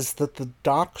is that the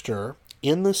Doctor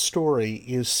in the story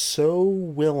is so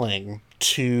willing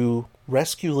to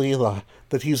rescue Leela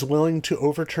that he's willing to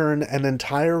overturn an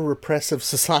entire repressive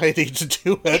society to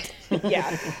do it.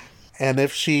 Yeah. And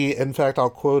if she, in fact, I'll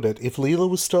quote it, if Leela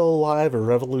was still alive, a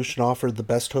revolution offered the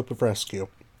best hope of rescue.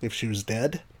 If she was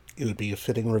dead, it would be a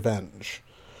fitting revenge.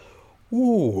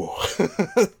 Ooh.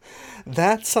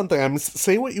 That's something.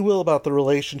 Say what you will about the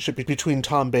relationship between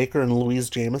Tom Baker and Louise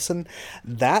Jameson.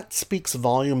 That speaks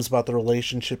volumes about the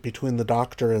relationship between the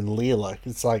Doctor and Leela.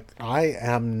 It's like, I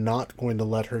am not going to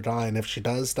let her die, and if she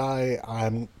does die,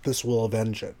 this will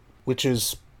avenge it. Which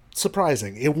is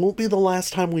surprising. It won't be the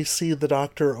last time we see the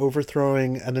Doctor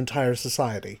overthrowing an entire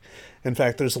society. In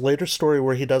fact, there's a later story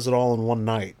where he does it all in one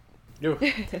night.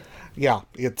 Yeah,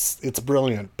 it's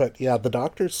brilliant. But yeah, the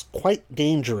Doctor's quite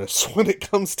dangerous when it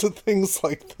comes to things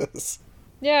like this.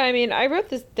 Yeah, I mean, I wrote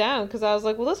this down because I was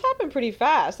like, well, this happened pretty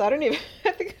fast. I think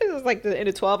it was like in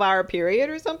a 12-hour period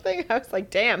or something. I was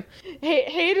like, damn,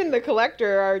 Hade and the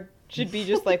Collector should be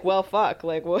just like, well, fuck.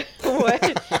 Like, what?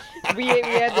 we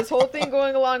had this whole thing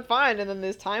going along fine, and then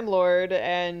this Time Lord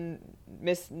and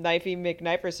Miss Knifey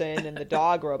McKniferson and the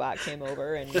dog robot came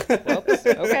over, and whoops,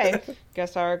 okay,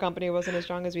 guess our company wasn't as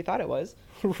strong as we thought it was.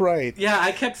 Right. Yeah,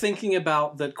 I kept thinking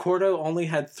about that Cordo only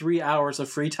had 3 hours of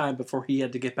free time before he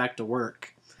had to get back to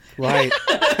work. Right.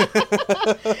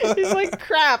 He's like,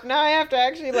 crap, now I have to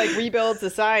actually like rebuild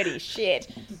society.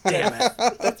 Shit. Damn it.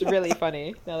 That's really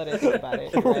funny now that I think about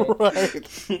it.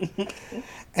 Right.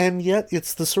 And yet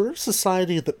it's the sort of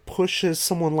society that pushes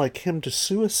someone like him to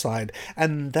suicide.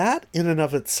 And that in and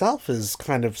of itself is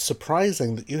kind of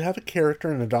surprising, that you have a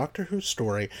character in a Doctor Who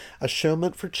story, a show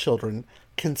meant for children,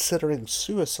 considering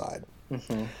suicide.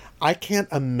 Mm-hmm. I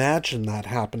can't imagine that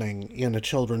happening in a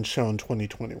children's show in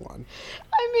 2021.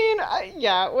 I mean,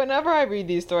 whenever I read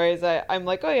these stories, I'm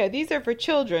like, oh yeah, these are for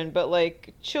children, but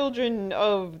like children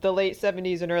of the late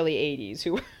 70s and early 80s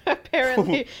who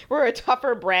apparently were a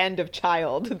tougher brand of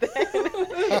child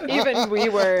than even we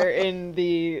were in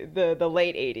the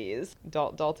late 80s.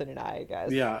 Dalton and I,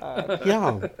 guys. Yeah.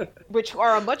 Yeah. Which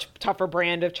are a much tougher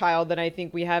brand of child than I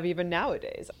think we have even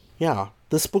nowadays. Yeah.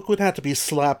 This book would have to be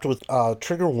slapped with a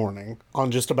trigger warning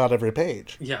on just about every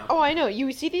page. Yeah. Oh, I know.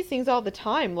 You see these things all the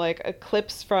time, like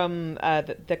clips from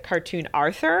the cartoon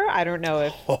Arthur. I don't know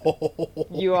if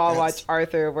you all watch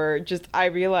Arthur, where I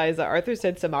realized that Arthur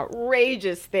said some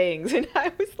outrageous things, and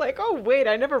I was like, oh, wait,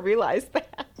 I never realized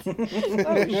that.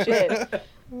 Oh, shit.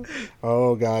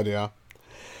 Oh, God, yeah.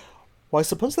 Well, I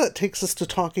suppose that takes us to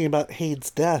talking about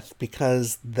Hade's death,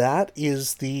 because that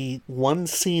is the one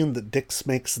scene that Dix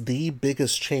makes the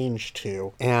biggest change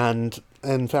to. And,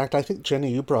 in fact, I think,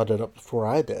 Jenny, you brought it up before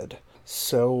I did.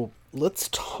 So let's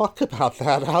talk about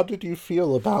that. How did you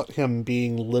feel about him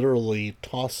being literally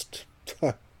tossed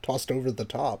over the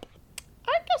top?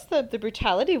 I guess the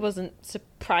brutality wasn't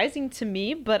surprising to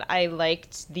me, but I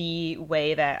liked the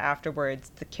way that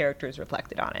afterwards the characters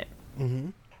reflected on it.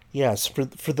 Mm-hmm. Yes, for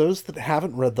those that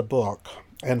haven't read the book,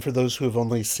 and for those who have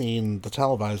only seen the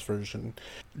televised version,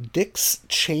 Dix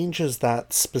changes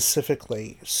that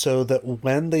specifically so that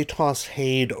when they toss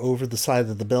Hade over the side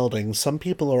of the building, some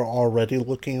people are already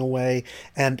looking away,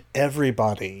 and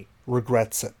everybody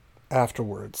regrets it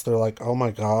afterwards. They're like, oh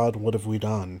my God, what have we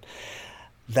done?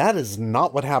 That is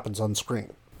not what happens on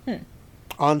screen.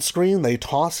 On screen, they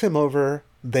toss him over.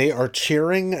 They are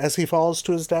cheering as he falls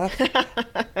to his death.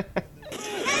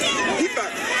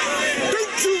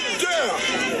 Don't you dare!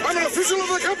 I'm an official of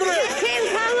the company! Kim,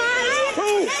 come on!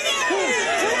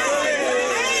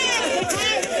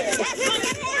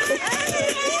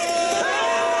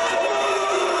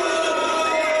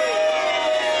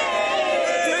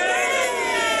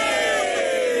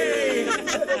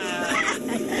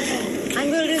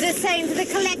 And we'll do the same to the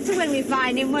Collector when we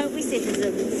find him, won't we,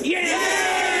 citizens?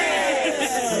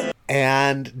 Yeah!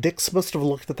 And Dix must have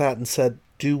looked at that and said,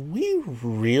 do we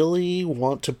really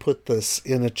want to put this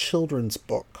in a children's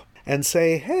book and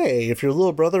say, hey, if your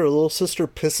little brother or little sister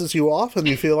pisses you off and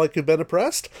you feel like you've been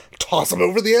oppressed, toss them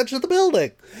over the edge of the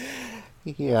building?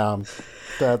 Yeah,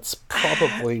 that's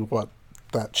probably what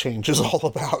that change is all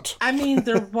about. I mean,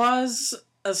 there was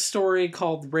a story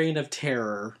called Reign of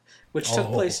Terror, which took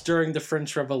place during the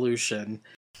French Revolution.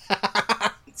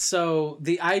 So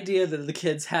the idea that the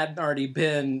kids hadn't already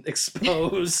been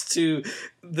exposed to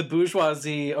the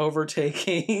bourgeoisie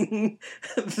overtaking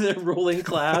the ruling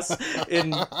class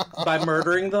by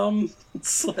murdering them,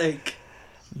 it's like...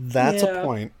 That's a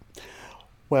point.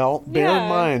 Well, bear in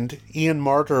mind, Ian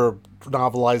Marter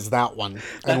novelized that one.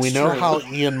 And we know how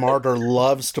Ian Marter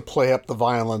loves to play up the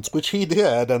violence, which he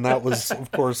did, and that was,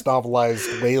 of course,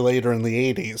 novelized way later in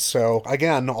the 80s. So,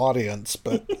 again, audience,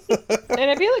 but... And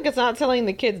I feel like it's not telling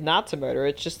the kids not to murder.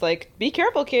 It's just like, be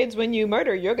careful, kids, when you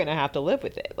murder, you're going to have to live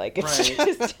with it. Like, it's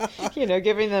just,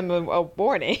 giving them a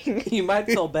warning. You might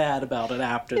feel bad about it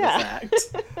after the fact.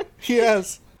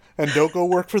 Yes. And don't go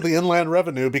work for the Inland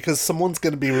Revenue because someone's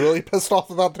going to be really pissed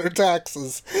off about their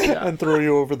taxes and throw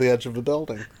you over the edge of a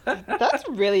building. That's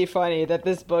really funny that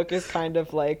this book is kind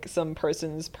of like some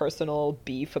person's personal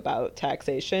beef about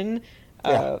taxation.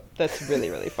 That's really,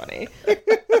 really funny.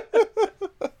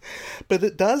 But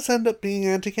it does end up being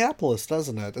anti-capitalist,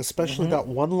 doesn't it? Especially that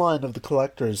one line of the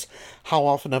Collectors, how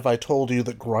often have I told you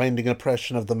that grinding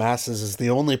oppression of the masses is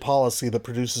the only policy that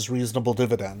produces reasonable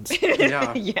dividends?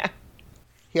 Yeah.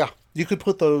 Yeah, you could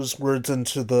put those words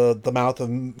into the mouth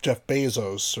of Jeff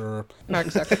Bezos or... Mark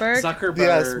Zuckerberg? Zuckerberg.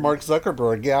 Yes, Mark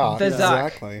Zuckerberg, yeah. The Zuck.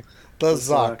 Exactly. The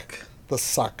Zuck. The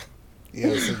suck.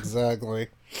 Yes, exactly.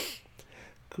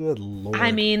 Good Lord.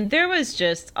 I mean, there was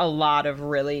just a lot of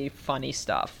really funny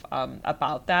stuff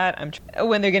about that.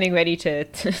 When they're getting ready to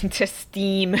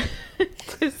steam...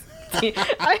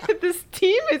 The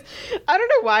steam is... I don't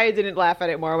know why I didn't laugh at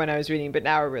it more when I was reading, but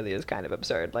now it really is kind of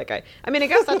absurd. Like, I mean, I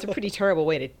guess that's a pretty terrible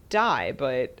way to die,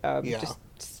 but just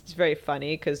it's very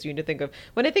funny because you need to think of...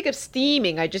 When I think of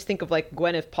steaming, I just think of, like,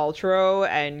 Gwyneth Paltrow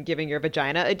and giving your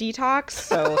vagina a detox.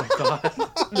 So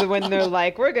when they're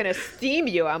like, we're going to steam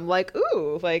you, I'm like,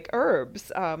 ooh, like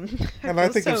herbs. And I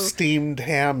think of steamed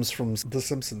hams from The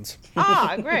Simpsons.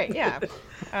 Ah, great, yeah.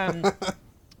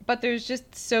 But there's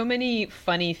just so many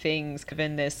funny things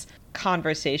in this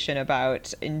conversation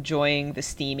about enjoying the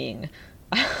steaming.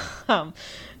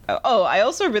 I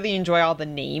also really enjoy all the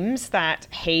names that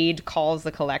Haid calls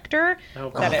the Collector.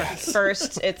 That at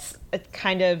first it's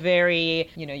kind of very,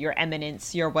 your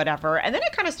eminence, your whatever. And then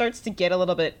it kind of starts to get a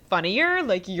little bit funnier,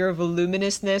 like your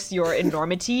voluminousness, your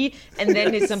enormity. And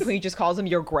then at some point he just calls him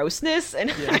your grossness.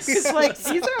 And I was like,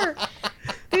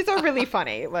 these are really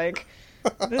funny. Like,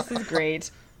 this is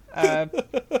great.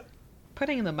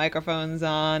 Putting the microphones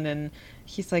on, and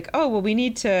he's like, oh, well, we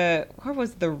need to... What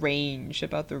was the range?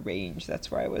 About the range.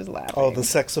 That's where I was laughing. Oh, the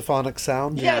saxophonic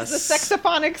sound? Yes, the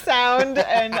saxophonic sound.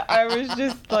 And I was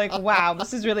just like, wow,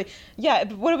 this is really... Yeah,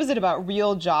 what was it about?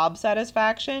 Real job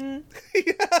satisfaction?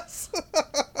 Yes.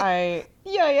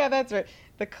 Yeah, that's right.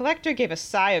 The Collector gave a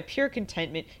sigh of pure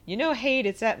contentment. Haid,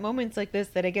 it's at moments like this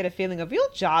that I get a feeling of real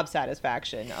job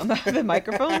satisfaction. The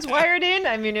microphones wired in.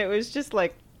 I mean, it was just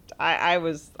like, I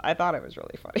thought it was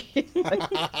really funny.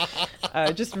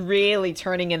 Like, just really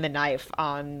turning in the knife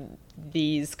on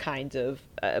these kinds of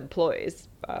employees.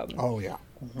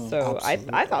 So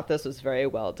I thought this was very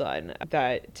well done.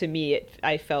 That to me,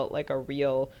 I felt like a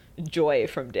real joy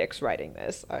from Dix writing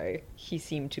this. He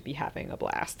seemed to be having a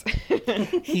blast.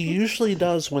 He usually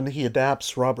does when he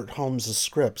adapts Robert Holmes'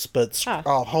 scripts, but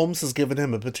Holmes has given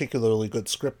him a particularly good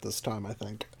script this time, I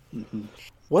think.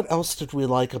 What else did we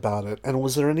like about it? And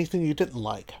was there anything you didn't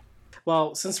like?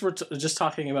 Well, since we're just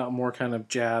talking about more kind of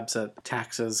jabs at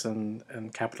taxes and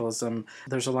capitalism,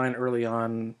 there's a line early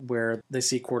on where they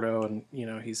see Cordo and,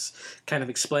 he's kind of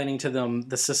explaining to them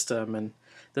the system, and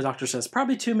the Doctor says,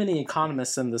 probably too many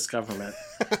economists in this government.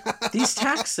 These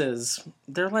taxes,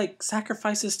 they're like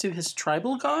sacrifices to his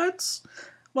tribal gods?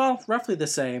 Well, roughly the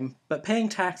same, but paying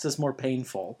tax is more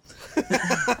painful.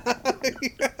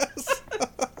 Yes.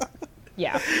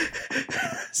 Yeah.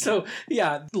 So,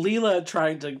 yeah, Leela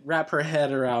trying to wrap her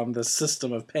head around the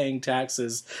system of paying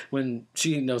taxes when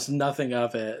she knows nothing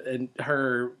of it, and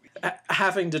her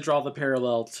having to draw the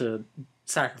parallel to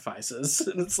sacrifices.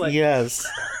 And it's like... Yes.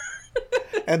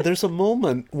 And there's a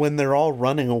moment when they're all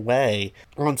running away.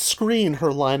 On screen,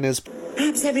 her line is,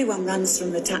 perhaps everyone runs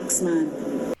from the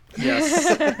taxman.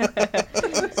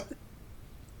 Yes.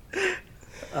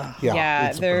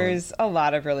 Yeah, there's a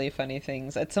lot of really funny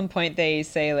things. At some point they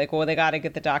say, like, well, they got to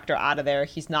get the Doctor out of there.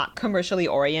 He's not commercially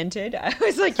oriented. I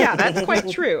was like, yeah, that's quite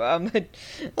true. The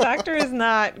Doctor is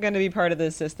not going to be part of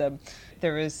this system.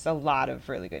 There was a lot of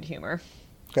really good humor.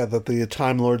 Yeah, that the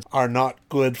Time Lords are not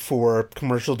good for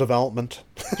commercial development.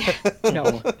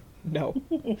 No.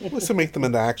 Let's make them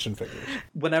into action figures.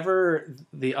 Whenever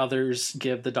the others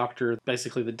give the Doctor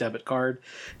basically the debit card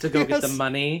to go get the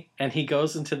money, and he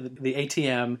goes into the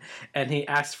ATM and he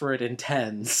asks for it in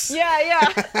tens. Yeah.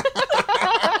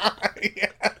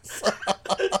 Yes.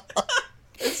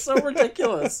 It's so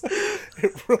ridiculous.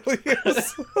 It really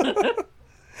is.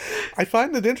 I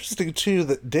find it interesting, too,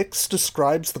 that Dix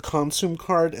describes the Consume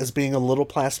card as being a little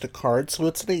plastic card, so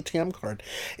it's an ATM card.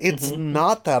 It's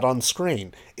not that on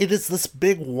screen. It is this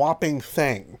big whopping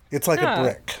thing. It's like a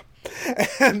brick.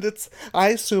 And I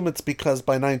assume it's because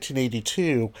by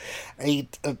 1982,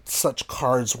 such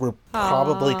cards were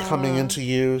probably coming into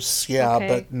use. Yeah,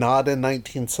 but not in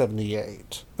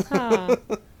 1978.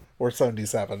 or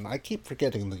 77. I keep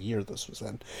forgetting the year this was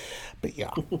in. But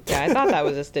yeah. Yeah, I thought that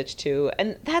was a stitch too.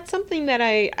 And that's something that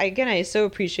I so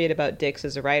appreciate about Dix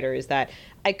as a writer, is that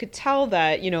I could tell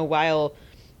that, while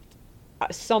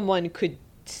someone could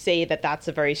say that that's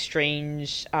a very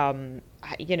strange,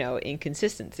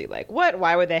 inconsistency. Like,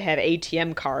 why would they have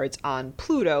ATM cards on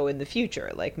Pluto in the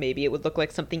future? Like, maybe it would look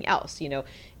like something else,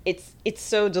 It's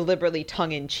so deliberately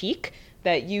tongue-in-cheek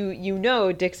that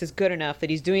Dix is good enough that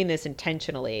he's doing this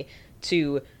intentionally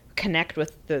to connect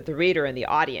with the reader and the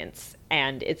audience.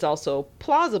 And it's also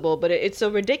plausible, but it's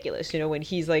so ridiculous. When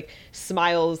he's like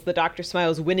the doctor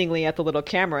smiles winningly at the little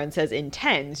camera and says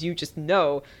intends, you just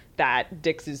know that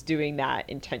Dix is doing that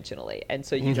intentionally. And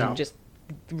so you can just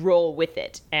roll with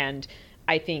it. And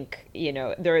I think,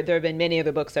 there have been many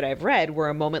other books that I've read where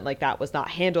a moment like that was not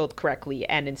handled correctly,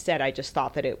 and instead I just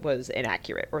thought that it was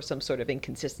inaccurate or some sort of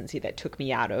inconsistency that took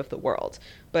me out of the world.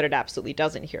 But it absolutely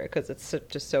doesn't here, because it's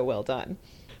just so well done.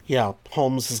 Yeah,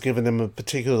 Holmes has given him a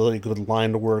particularly good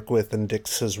line to work with, and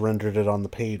Dix has rendered it on the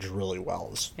page really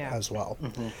well as well.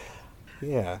 Mm-hmm.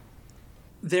 Yeah.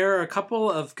 There are a couple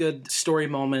of good story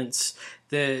moments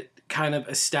that kind of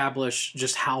establish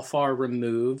just how far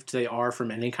removed they are from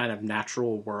any kind of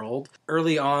natural world.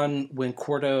 Early on, when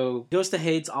Cordo goes to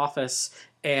Hade's office,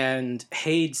 and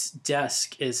Hade's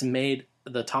desk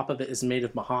the top of it is made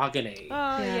of mahogany.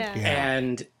 Oh, yeah.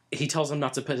 And he tells him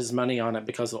not to put his money on it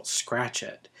because it'll scratch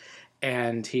it.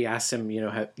 And he asks him,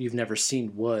 you've never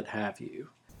seen wood, have you?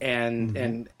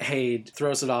 And Hade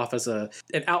throws it off as an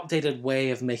outdated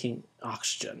way of making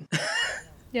oxygen.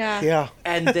 Yeah.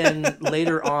 And then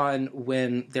later on,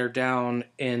 when they're down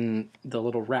in the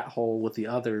little rat hole with the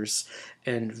others,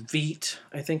 and Veet,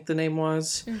 I think the name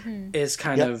was, is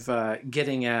kind of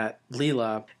getting at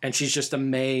Leela, and she's just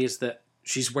amazed that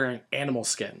she's wearing animal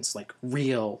skins, like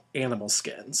real animal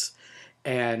skins.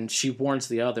 And she warns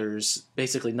the others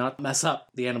basically not to mess up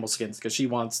the animal skins because she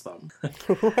wants them.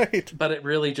 Right. But it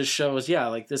really just shows,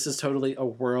 this is totally a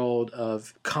world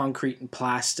of concrete and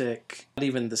plastic. Not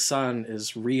even the sun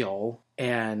is real.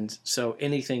 And so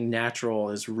anything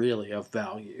natural is really of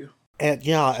value. And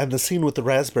the scene with the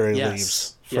raspberry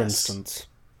leaves, for instance,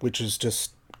 which is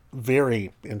just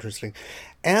very interesting.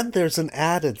 And there's an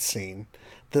added scene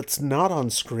that's not on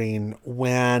screen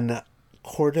when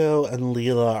Cordo and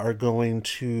Leela are going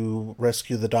to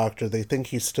rescue the doctor. They think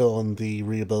he's still in the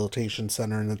rehabilitation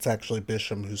center, and it's actually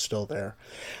Bisham who's still there.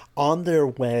 On their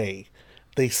way,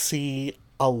 they see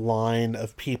a line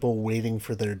of people waiting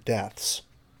for their deaths.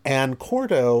 And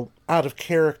Cordo, out of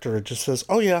character, just says,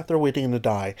 oh yeah, they're waiting to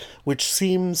die, which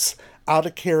seems out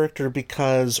of character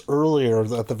because earlier,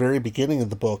 at the very beginning of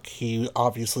the book, he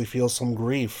obviously feels some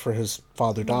grief for his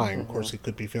father dying. Of course, he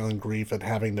could be feeling grief at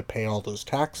having to pay all those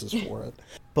taxes for it.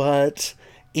 But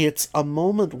it's a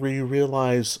moment where you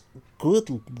realize,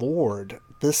 good Lord,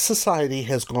 this society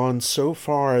has gone so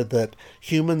far that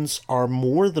humans are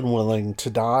more than willing to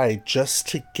die just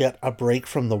to get a break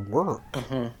from the work.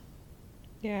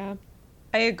 Yeah.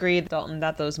 I agree, Dalton,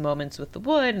 that those moments with the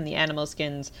wood and the animal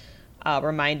skins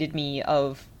reminded me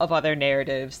of other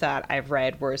narratives that I've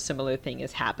read where a similar thing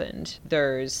has happened.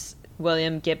 There's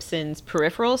William Gibson's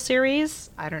Peripheral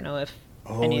series. I don't know if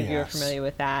any of you are familiar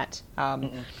with that,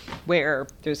 where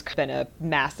there's been a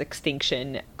mass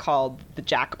extinction called the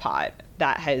jackpot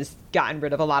that has gotten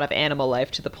rid of a lot of animal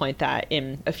life to the point that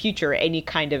in a future, any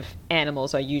kind of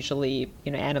animals are usually,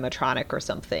 animatronic or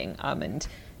something, and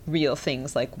real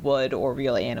things like wood or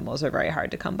real animals are very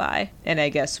hard to come by. And I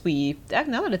guess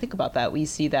now that I think about that, we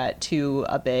see that too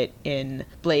a bit in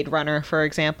Blade Runner, for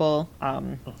example.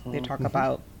 They talk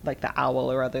about like the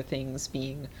owl or other things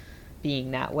being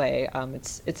that way.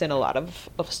 It's in a lot of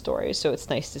stories, so it's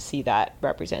nice to see that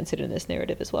represented in this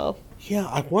narrative as well. Yeah,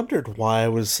 I wondered why I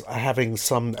was having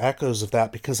some echoes of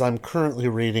that, because I'm currently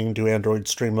reading Do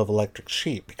Androids Dream of Electric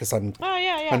Sheep, because I'm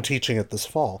teaching it this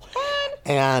fall. Fun.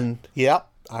 And yep,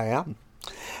 I am.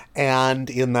 And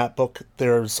in that book,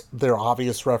 there are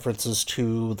obvious references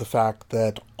to the fact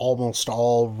that almost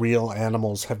all real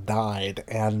animals have died,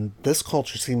 and this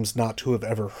culture seems not to have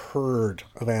ever heard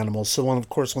of animals. So, of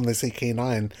course, when they say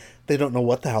canine, they don't know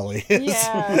what the hell he is.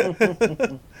 Yeah.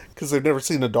 Because they've never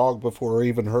seen a dog before or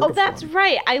even heard of one. Oh, that's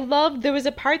right. I loved, there was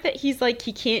a part that he's like,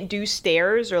 he can't do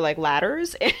stairs or like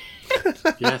ladders.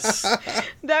 Yes.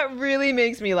 That really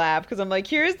makes me laugh, because I'm like,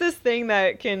 here's this thing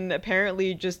that can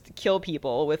apparently just kill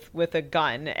people with a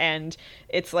gun, and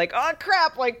it's like, oh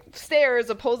crap, like stairs,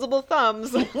 opposable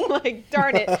thumbs. Like,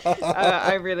 darn it.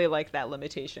 I really like that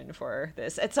limitation for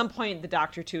this. At some point, the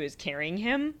doctor too is carrying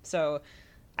him, so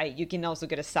you can also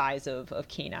get a size of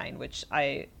canine, which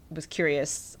I was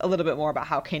curious a little bit more about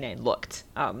how canine looked.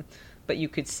 But but you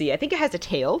could see, I think it has a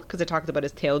tail, because it talks about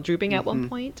his tail drooping at one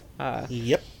point.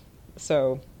 Yep.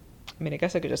 So, I mean, I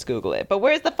guess I could just Google it. But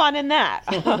where's the fun in that?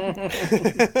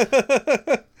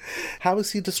 How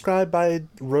is he described by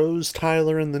Rose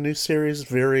Tyler in the new series?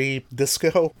 Very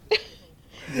disco?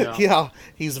 Yeah,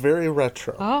 he's very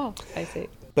retro. Oh, I see.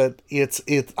 But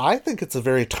I think it's a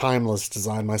very timeless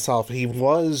design myself. He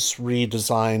was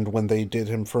redesigned when they did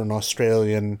him for an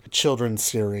Australian children's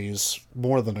series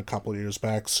more than a couple years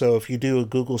back. So if you do a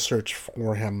Google search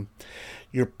for him,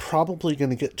 you're probably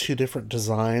going to get two different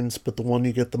designs, but the one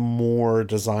you get the more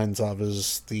designs of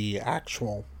is the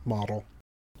actual model.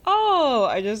 Oh,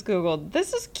 I just Googled.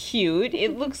 This is cute.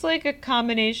 It looks like a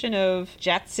combination of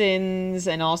Jetsons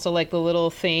and also like the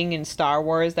little thing in Star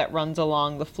Wars that runs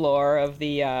along the floor of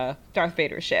the Darth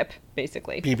Vader ship,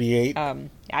 basically. BB-8?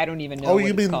 I don't even know what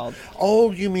it's called.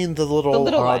 Oh, you mean the little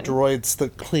droids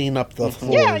that clean up the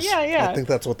floors? Yeah. I think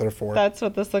that's what they're for. That's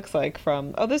what this looks like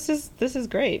from... Oh, this is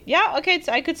great. Yeah, okay,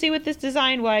 so I could see with this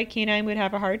design why K9 would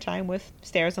have a hard time with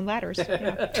stairs and ladders.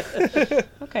 Yeah.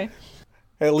 Okay.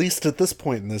 At least at this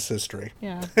point in this history.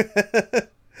 Yeah.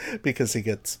 Because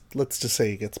let's just say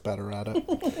he gets better at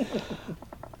it.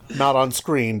 Not on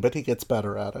screen, but he gets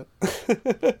better at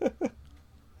it.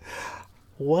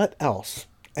 What else?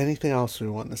 Anything else we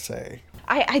want to say?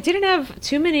 I didn't have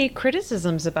too many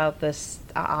criticisms about this,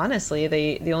 honestly.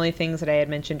 The only things that I had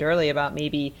mentioned earlier about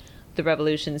maybe the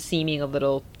revolution seeming a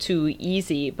little too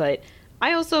easy, but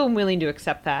I also am willing to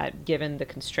accept that given the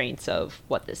constraints of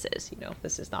what this is. You know,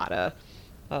 this is not a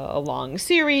long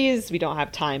series. We don't have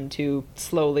time to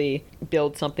slowly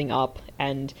build something up.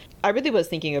 And I really was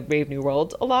thinking of Brave New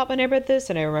World a lot when I read this.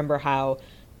 And I remember how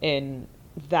in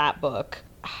that book,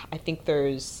 I think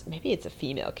maybe it's a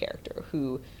female character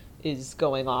who is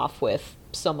going off with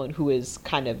someone who is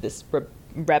kind of this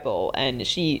rebel. And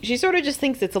she sort of just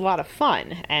thinks it's a lot of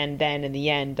fun. And then in the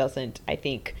end doesn't, I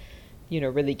think,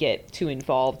 really get too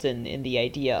involved in the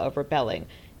idea of rebelling.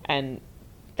 And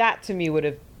that to me would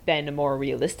have been a more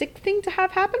realistic thing to have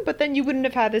happen, but then you wouldn't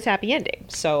have had this happy ending.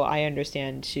 So I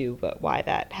understand too, but why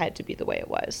that had to be the way it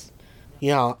was.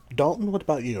 Yeah. Dalton, what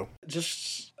about you?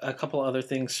 Just a couple other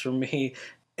things for me.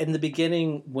 In the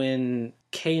beginning, when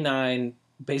K9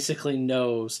 basically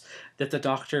knows that the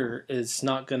Doctor is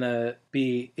not going to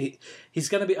be... He's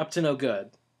going to be up to no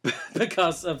good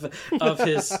because of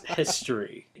his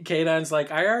history. K9's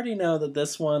like, I already know that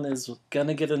this one is going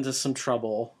to get into some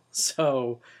trouble,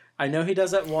 so... I know he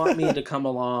doesn't want me to come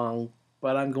along,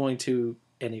 but I'm going to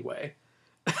anyway.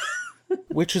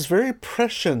 Which is very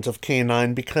prescient of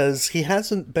K9 because he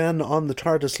hasn't been on the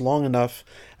TARDIS long enough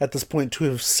at this point to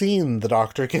have seen the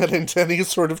Doctor get into any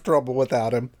sort of trouble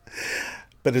without him.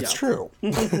 But it's true.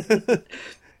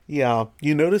 Yeah,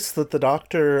 you notice that the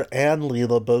Doctor and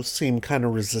Leela both seem kind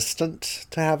of resistant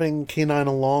to having K9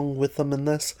 along with them in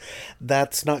this.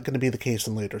 That's not going to be the case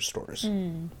in later stories.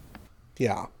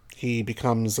 Yeah. He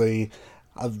becomes a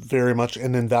very much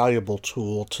an invaluable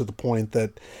tool to the point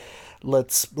that,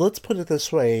 let's put it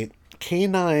this way,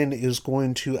 K9 is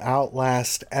going to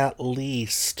outlast at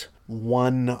least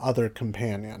one other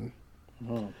companion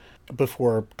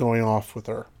before going off with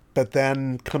her. But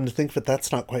then, come to think of it,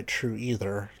 that's not quite true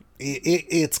either.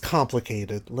 It's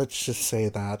complicated. Let's just say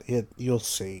that. You'll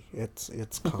see.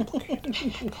 It's complicated.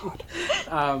 Oh,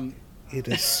 God. It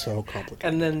is so complicated.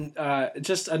 And then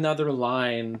just another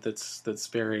line that's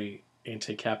very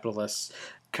anti-capitalist.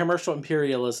 Commercial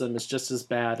imperialism is just as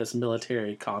bad as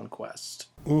military conquest.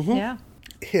 Mm-hmm. Yeah.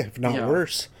 If not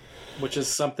worse. Which is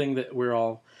something that we're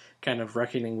all kind of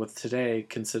reckoning with today,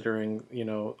 considering,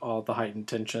 all the heightened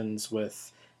tensions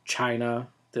with China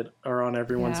that are on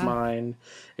everyone's mind.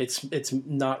 It's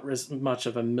not as much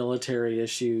of a military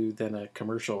issue than a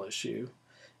commercial issue,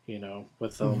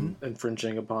 with them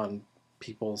infringing upon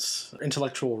people's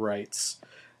intellectual rights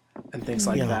and things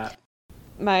like that.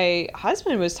 My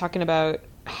husband was talking about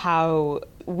how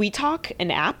WeTalk, an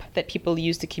app that people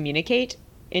use to communicate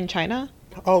in China.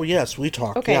 Oh, yes,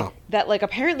 WeTalk, okay. That,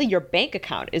 apparently your bank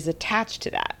account is attached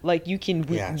to that. You can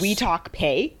WeTalk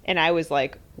Pay. And I was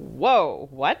like, whoa,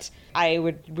 what? I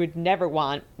would never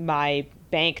want my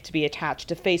bank to be attached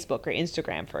to Facebook or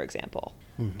Instagram, for example.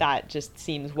 That just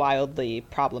seems wildly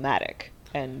problematic.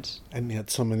 And yet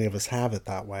so many of us have it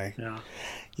that way.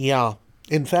 Yeah.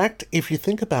 In fact, if you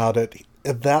think about it,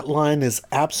 that line is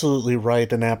absolutely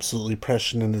right and absolutely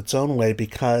prescient in its own way,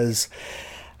 because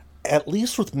at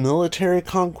least with military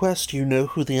conquest, you know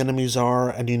who the enemies are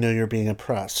and you know you're being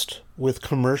oppressed. With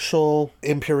commercial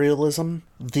imperialism,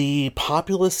 the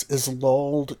populace is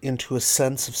lulled into a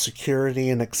sense of security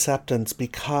and acceptance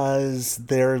because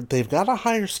they've got a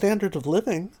higher standard of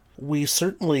living. we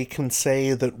certainly can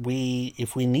say that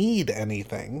if we need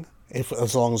anything,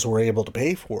 as long as we're able to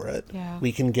pay for it,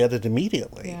 we can get it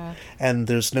immediately. Yeah. And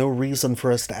there's no reason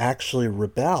for us to actually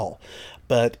rebel.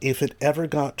 But if it ever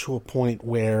got to a point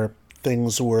where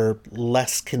things were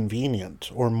less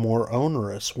convenient or more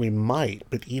onerous, we might.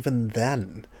 But even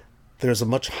then, there's a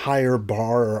much higher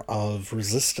bar of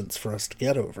resistance for us to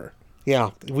get over.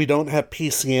 Yeah, we don't have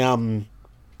PCM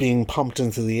being pumped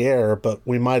into the air, but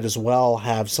we might as well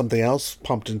have something else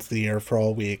pumped into the air for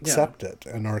all we accept it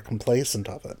and are complacent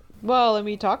of it. Well, and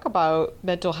we talk about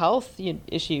mental health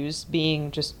issues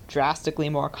being just drastically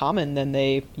more common than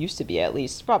they used to be, at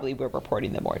least. Probably we're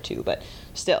reporting them more too, but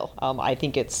still, I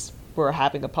think we're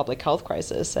having a public health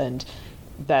crisis, and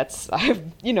that's,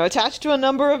 attached to a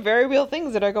number of very real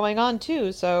things that are going on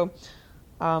too, so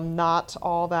not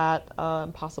all that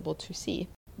impossible to see.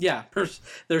 Yeah,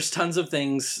 there's tons of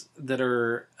things that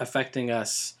are affecting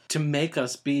us to make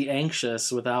us be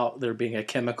anxious without there being a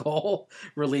chemical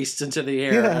released into the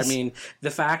air. Yes. I mean, the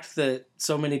fact that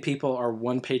so many people are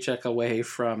one paycheck away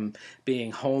from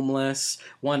being homeless,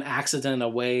 one accident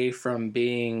away from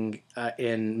being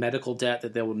in medical debt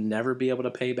that they will never be able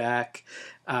to pay back.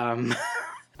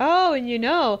 Oh,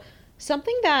 and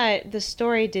something that the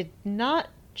story did not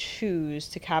choose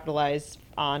to capitalize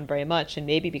on very much, and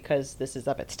maybe because this is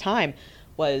of its time,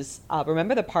 was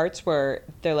remember the parts where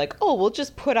they're like, oh, we'll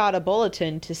just put out a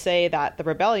bulletin to say that the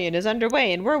rebellion is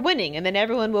underway and we're winning, and then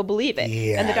everyone will believe it.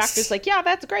 Yes. And the doctor's like, yeah,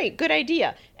 that's great, good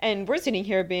idea. And we're sitting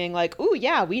here being like, ooh,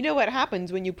 yeah, we know what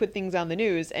happens when you put things on the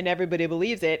news and everybody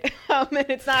believes it. And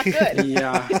it's not good.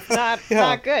 Yeah. It's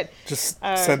not good. Just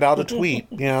send out a tweet.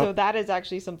 Yeah. So that is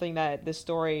actually something that the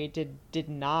story did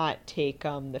not take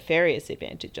nefarious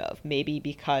advantage of. Maybe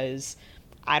because,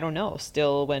 I don't know,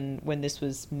 still when this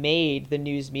was made, the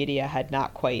news media had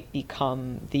not quite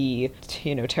become the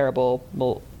terrible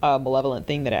malevolent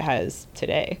thing that it has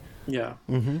today. Yeah.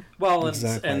 Mm-hmm. Well,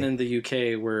 exactly. and in the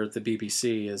UK where the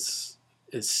BBC is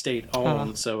state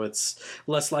owned, so it's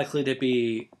less likely to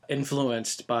be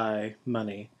influenced by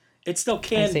money. It still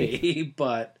can be,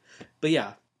 but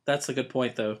yeah, that's a good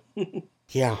point though.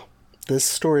 Yeah. This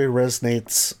story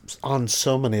resonates on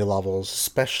so many levels,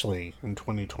 especially in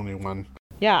 2021.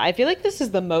 Yeah, I feel like this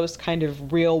is the most kind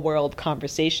of real world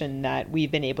conversation that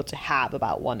we've been able to have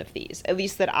about one of these, at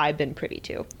least that I've been privy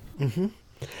to. Mm-hmm.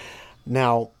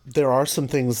 Now, there are some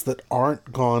things that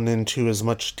aren't gone into as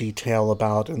much detail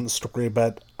about in the story,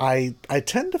 but I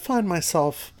tend to find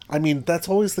myself, I mean, that's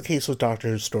always the case with Doctor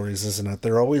Who stories, isn't it?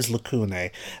 They're always lacunae.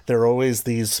 They're always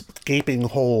these gaping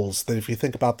holes that if you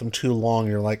think about them too long,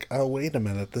 you're like, oh, wait a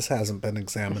minute, this hasn't been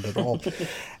examined at all.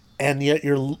 And yet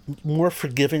you're more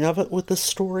forgiving of it with this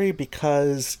story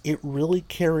because it really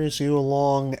carries you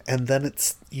along, and then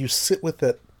you sit with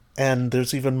it, and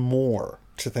there's even more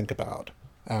to think about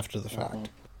after the fact.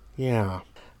 Yeah.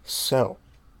 So,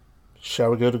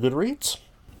 shall we go to Goodreads?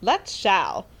 Let's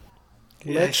shall.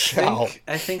 Yeah, shall.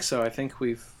 I think so. I think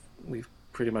we've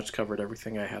pretty much covered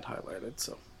everything I had highlighted,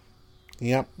 so.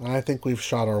 Yep, I think we've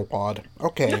shot our wad.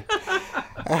 Okay.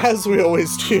 As we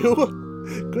always do.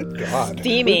 Good God.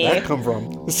 Steamy. Where'd that come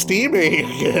from? Steamy,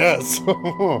 yes.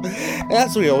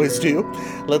 As we always do,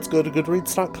 let's go to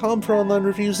Goodreads.com for online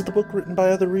reviews of the book written by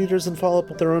other readers and follow up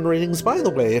with their own ratings. By the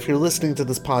way, if you're listening to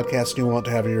this podcast and you want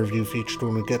to have your review featured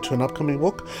when we get to an upcoming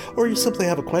book, or you simply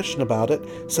have a question about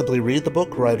it, simply read the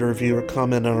book, write a review, or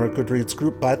comment on our Goodreads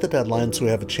group by the deadline so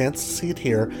we have a chance to see it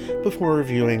here before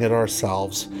reviewing it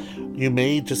ourselves. You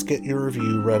may just get your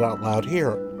review read out loud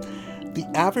here. The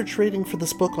average rating for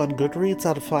this book on Goodreads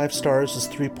out of 5 stars is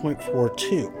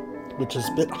 3.42, which is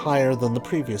a bit higher than the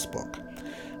previous book.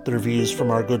 The reviews from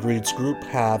our Goodreads group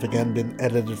have again been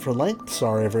edited for length,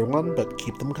 sorry everyone, but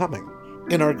keep them coming.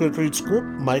 In our Goodreads group,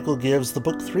 Michael gives the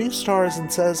book 3 stars and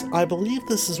says, I believe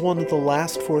this is one of the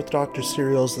last 4th Doctor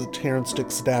serials that Terrance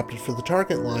Dicks adapted for the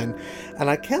Target line, and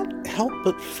I can't help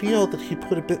but feel that he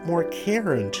put a bit more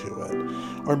care into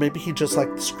it. Or maybe he just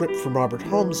liked the script from Robert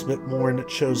Holmes a bit more and it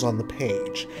shows on the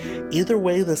page. Either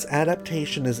way, this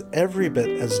adaptation is every bit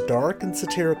as dark and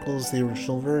satirical as the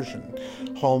original version.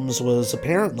 Holmes was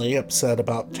apparently upset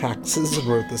about taxes and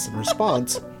wrote this in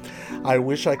response. I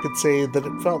wish I could say that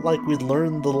it felt like we'd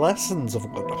learned the lessons of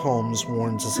what Holmes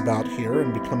warns us about here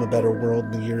and become a better world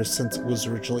in the years since it was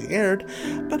originally aired,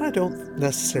 but I don't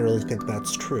necessarily think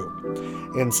that's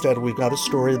true. Instead, we got a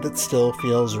story that still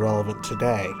feels relevant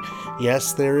today.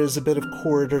 Yes, there is a bit of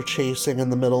corridor chasing in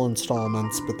the middle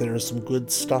installments, but there is some good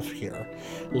stuff here.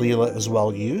 Leela is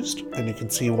well used, and you can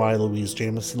see why Louise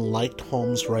Jameson liked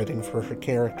Holmes' writing for her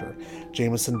character.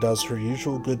 Jameson does her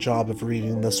usual good job of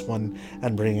reading this one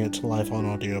and bringing it to life on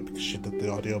audio because she did the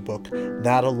audiobook.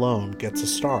 That alone gets a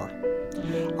star.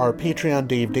 Our Patreon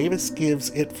Dave Davis gives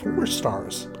it 4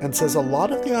 stars and says a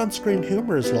lot of the on-screen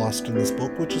humor is lost in this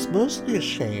book, which is mostly a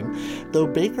shame, though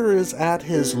Baker is at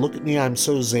his look at me I'm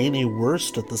so zany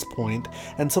worst at this point,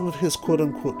 and some of his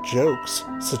quote-unquote jokes,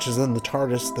 such as in the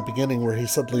TARDIS at the beginning where he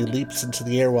suddenly leaps into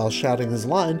the air while shouting his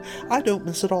line, I don't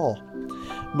miss at all.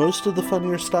 Most of the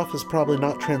funnier stuff is probably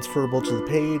not transferable to the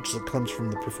page, it comes from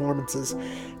the performances.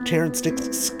 Terrance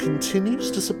Dicks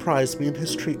continues to surprise me in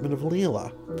his treatment of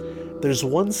Leela. There's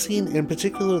one scene in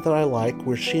particular that I like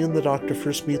where she and the Doctor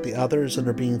first meet the others and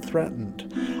are being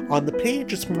threatened. On the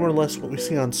page, it's more or less what we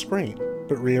see on screen,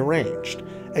 but rearranged,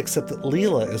 except that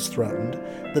Leela is threatened.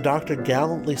 The Doctor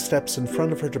gallantly steps in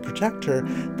front of her to protect her,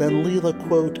 then Leela,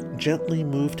 quote, gently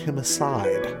moved him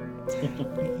aside.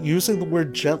 Using the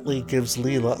word gently gives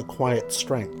Leela a quiet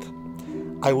strength.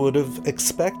 I would have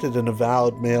expected an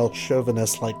avowed male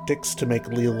chauvinist like Dix to make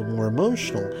Leela more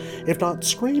emotional, if not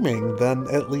screaming, then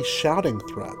at least shouting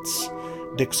threats.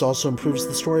 Dix also improves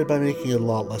the story by making it a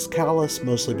lot less callous,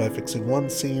 mostly by fixing one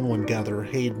scene when Gatherer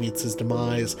Haid meets his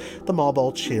demise. The mob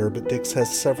all cheer, but Dix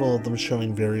has several of them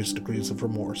showing various degrees of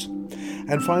remorse.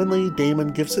 And finally,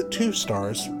 Damon gives it 2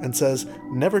 stars and says,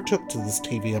 never took to this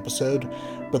TV episode,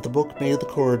 but the book made the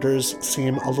corridors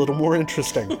seem a little more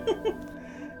interesting.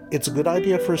 It's a good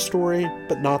idea for a story,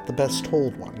 but not the best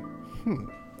told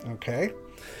one. Okay.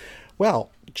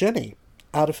 Well, Jenny,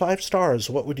 out of 5 stars,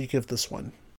 what would you give this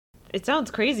one? It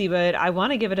sounds crazy, but I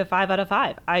want to give it a 5 out of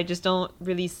 5. I just don't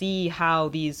really see how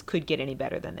these could get any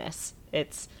better than this.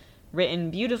 It's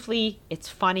written beautifully. It's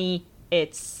funny.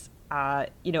 It's,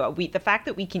 the fact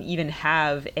that we can even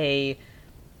have a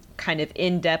kind of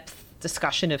in-depth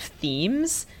discussion of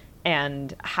themes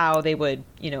and how they would,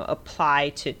 apply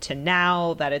to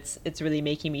now, that it's really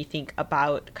making me think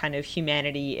about kind of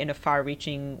humanity in a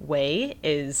far-reaching way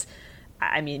is,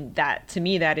 that to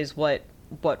me, that is what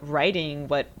writing,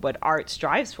 what art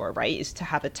strives for, right? Is to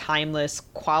have a timeless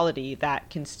quality that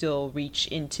can still reach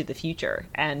into the future.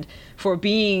 And for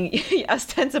being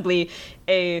ostensibly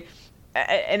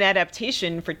an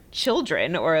adaptation for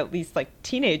children, or at least like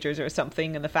teenagers or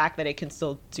something, and the fact that it can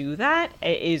still do that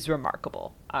is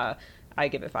remarkable. I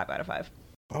give it 5 out of 5.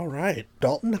 All right.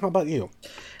 Dalton, how about you?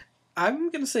 I'm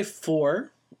going to say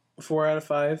 4 out of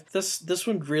 5. This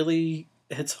one really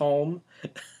hits home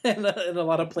in a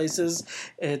lot of places.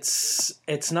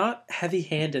 It's not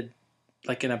heavy-handed,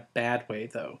 like in a bad way,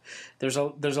 though. There's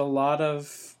a lot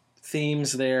of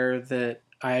themes there that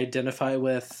I identify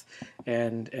with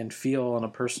and feel on a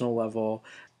personal level.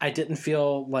 I didn't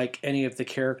feel like any of the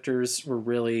characters were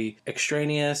really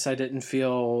extraneous. I didn't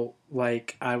feel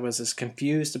like I was as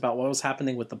confused about what was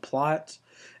happening with the plot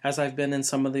as I've been in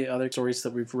some of the other stories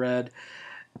that we've read.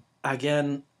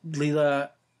 Again, Leela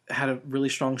had a really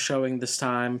strong showing this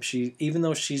time. Even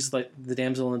though she's like the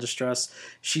damsel in distress,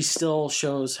 she still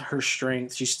shows her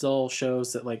strength. She still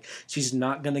shows that like she's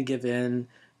not going to give in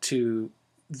to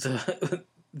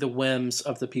the whims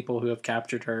of the people who have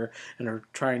captured her and are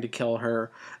trying to kill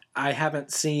her. I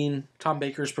haven't seen Tom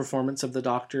Baker's performance of the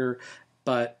Doctor,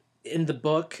 but in the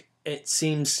book, it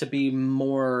seems to be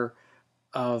more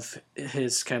of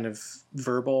his kind of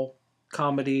verbal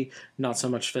comedy, not so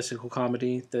much physical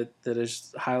comedy that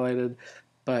is highlighted.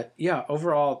 But yeah,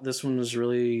 overall, this one was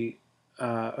really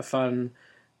a fun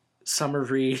summer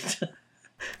read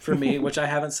for me, which I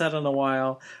haven't said in a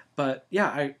while. But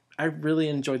yeah, I really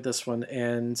enjoyed this one,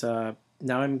 and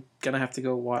now I'm going to have to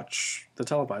go watch the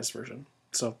televised version.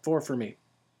 So 4 for me.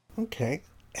 Okay.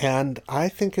 And I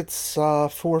think it's 4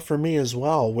 for me as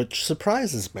well, which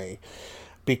surprises me,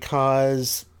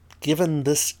 because given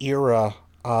this era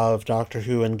of Doctor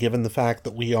Who, and given the fact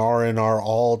that we are in our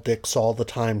all Dix all the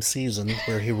time season,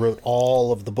 where he wrote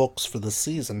all of the books for the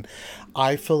season,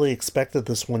 I fully expected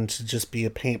this one to just be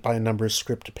a paint-by-numbers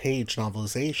script-to-page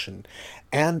novelization,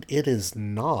 and it is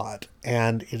not,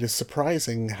 and it is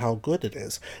surprising how good it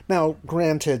is. Now,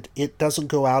 granted, it doesn't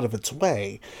go out of its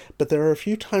way, but there are a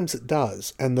few times it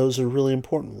does, and those are really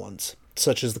important ones,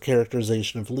 such as the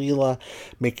characterization of Leela,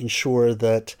 making sure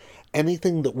that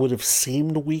anything that would have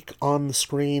seemed weak on the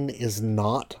screen is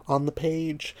not on the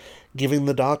page, giving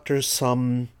the Doctor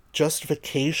some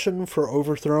justification for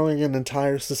overthrowing an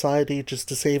entire society just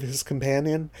to save his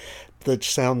companion, that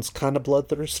sounds kind of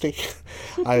bloodthirsty.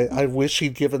 I wish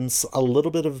he'd given a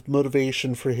little bit of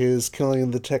motivation for his killing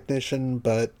of the technician,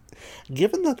 but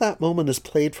given that moment is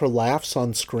played for laughs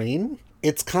on screen,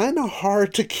 it's kind of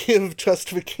hard to give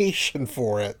justification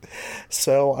for it.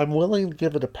 So I'm willing to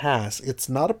give it a pass. It's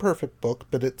not a perfect book,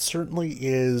 but it certainly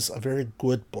is a very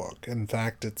good book. In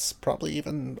fact, it's probably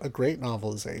even a great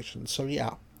novelization. So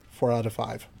yeah, 4 out of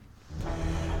 5.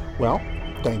 Well,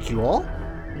 thank you all.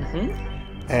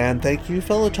 And thank you,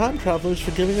 fellow time travelers, for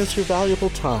giving us your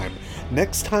valuable time.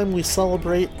 Next time we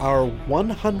celebrate our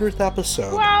 100th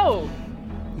episode. Wow!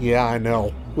 Yeah, I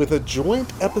know. With a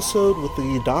joint episode with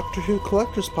the Doctor Who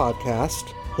Collectors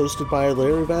Podcast, hosted by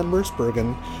Larry Van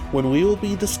Mersbergen, when we will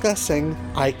be discussing,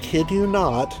 I kid you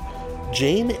not,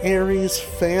 Jane Eyre's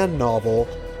fan novel,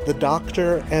 The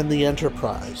Doctor and the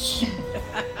Enterprise.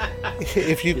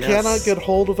 If you cannot get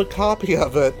hold of a copy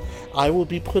of it, I will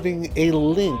be putting a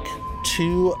link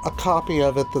to a copy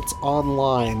of it that's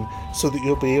online so that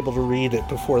you'll be able to read it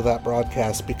before that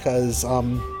broadcast, because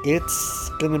it's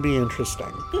going to be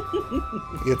interesting.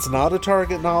 It's not a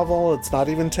Target novel, it's not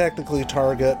even technically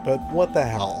Target, but what the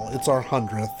hell, it's our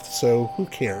 100th, so who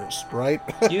cares, right?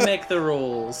 You make the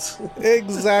rules.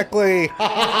 Exactly.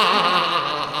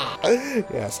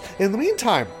 Yes. In the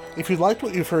meantime, if you liked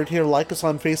what you've heard here, like us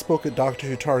on Facebook at Doctor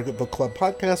Who Target Book Club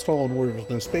Podcast, all one word with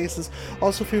no spaces.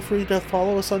 Also, feel free to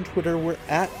follow us on Twitter. We're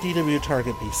at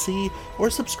DWTargetBC, or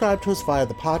subscribe to us via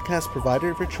the podcast provider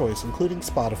of your choice, including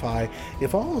Spotify.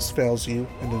 If all else fails you,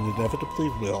 and it inevitably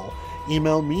will,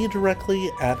 email me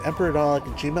directly at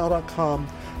emperadog@gmail.com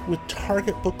with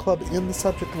Target Book Club in the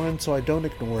subject line so I don't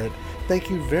ignore it. Thank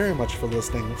you very much for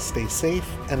listening. Stay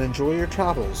safe and enjoy your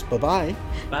travels. Bye-bye.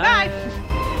 Bye.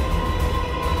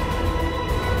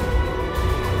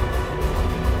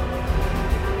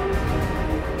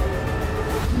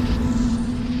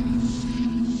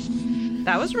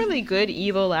 That was really good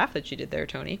evil laugh that you did there,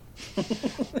 Tony.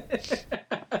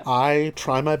 I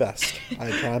try my best.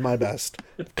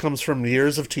 It comes from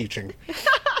years of teaching.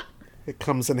 It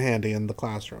comes in handy in the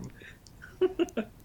classroom.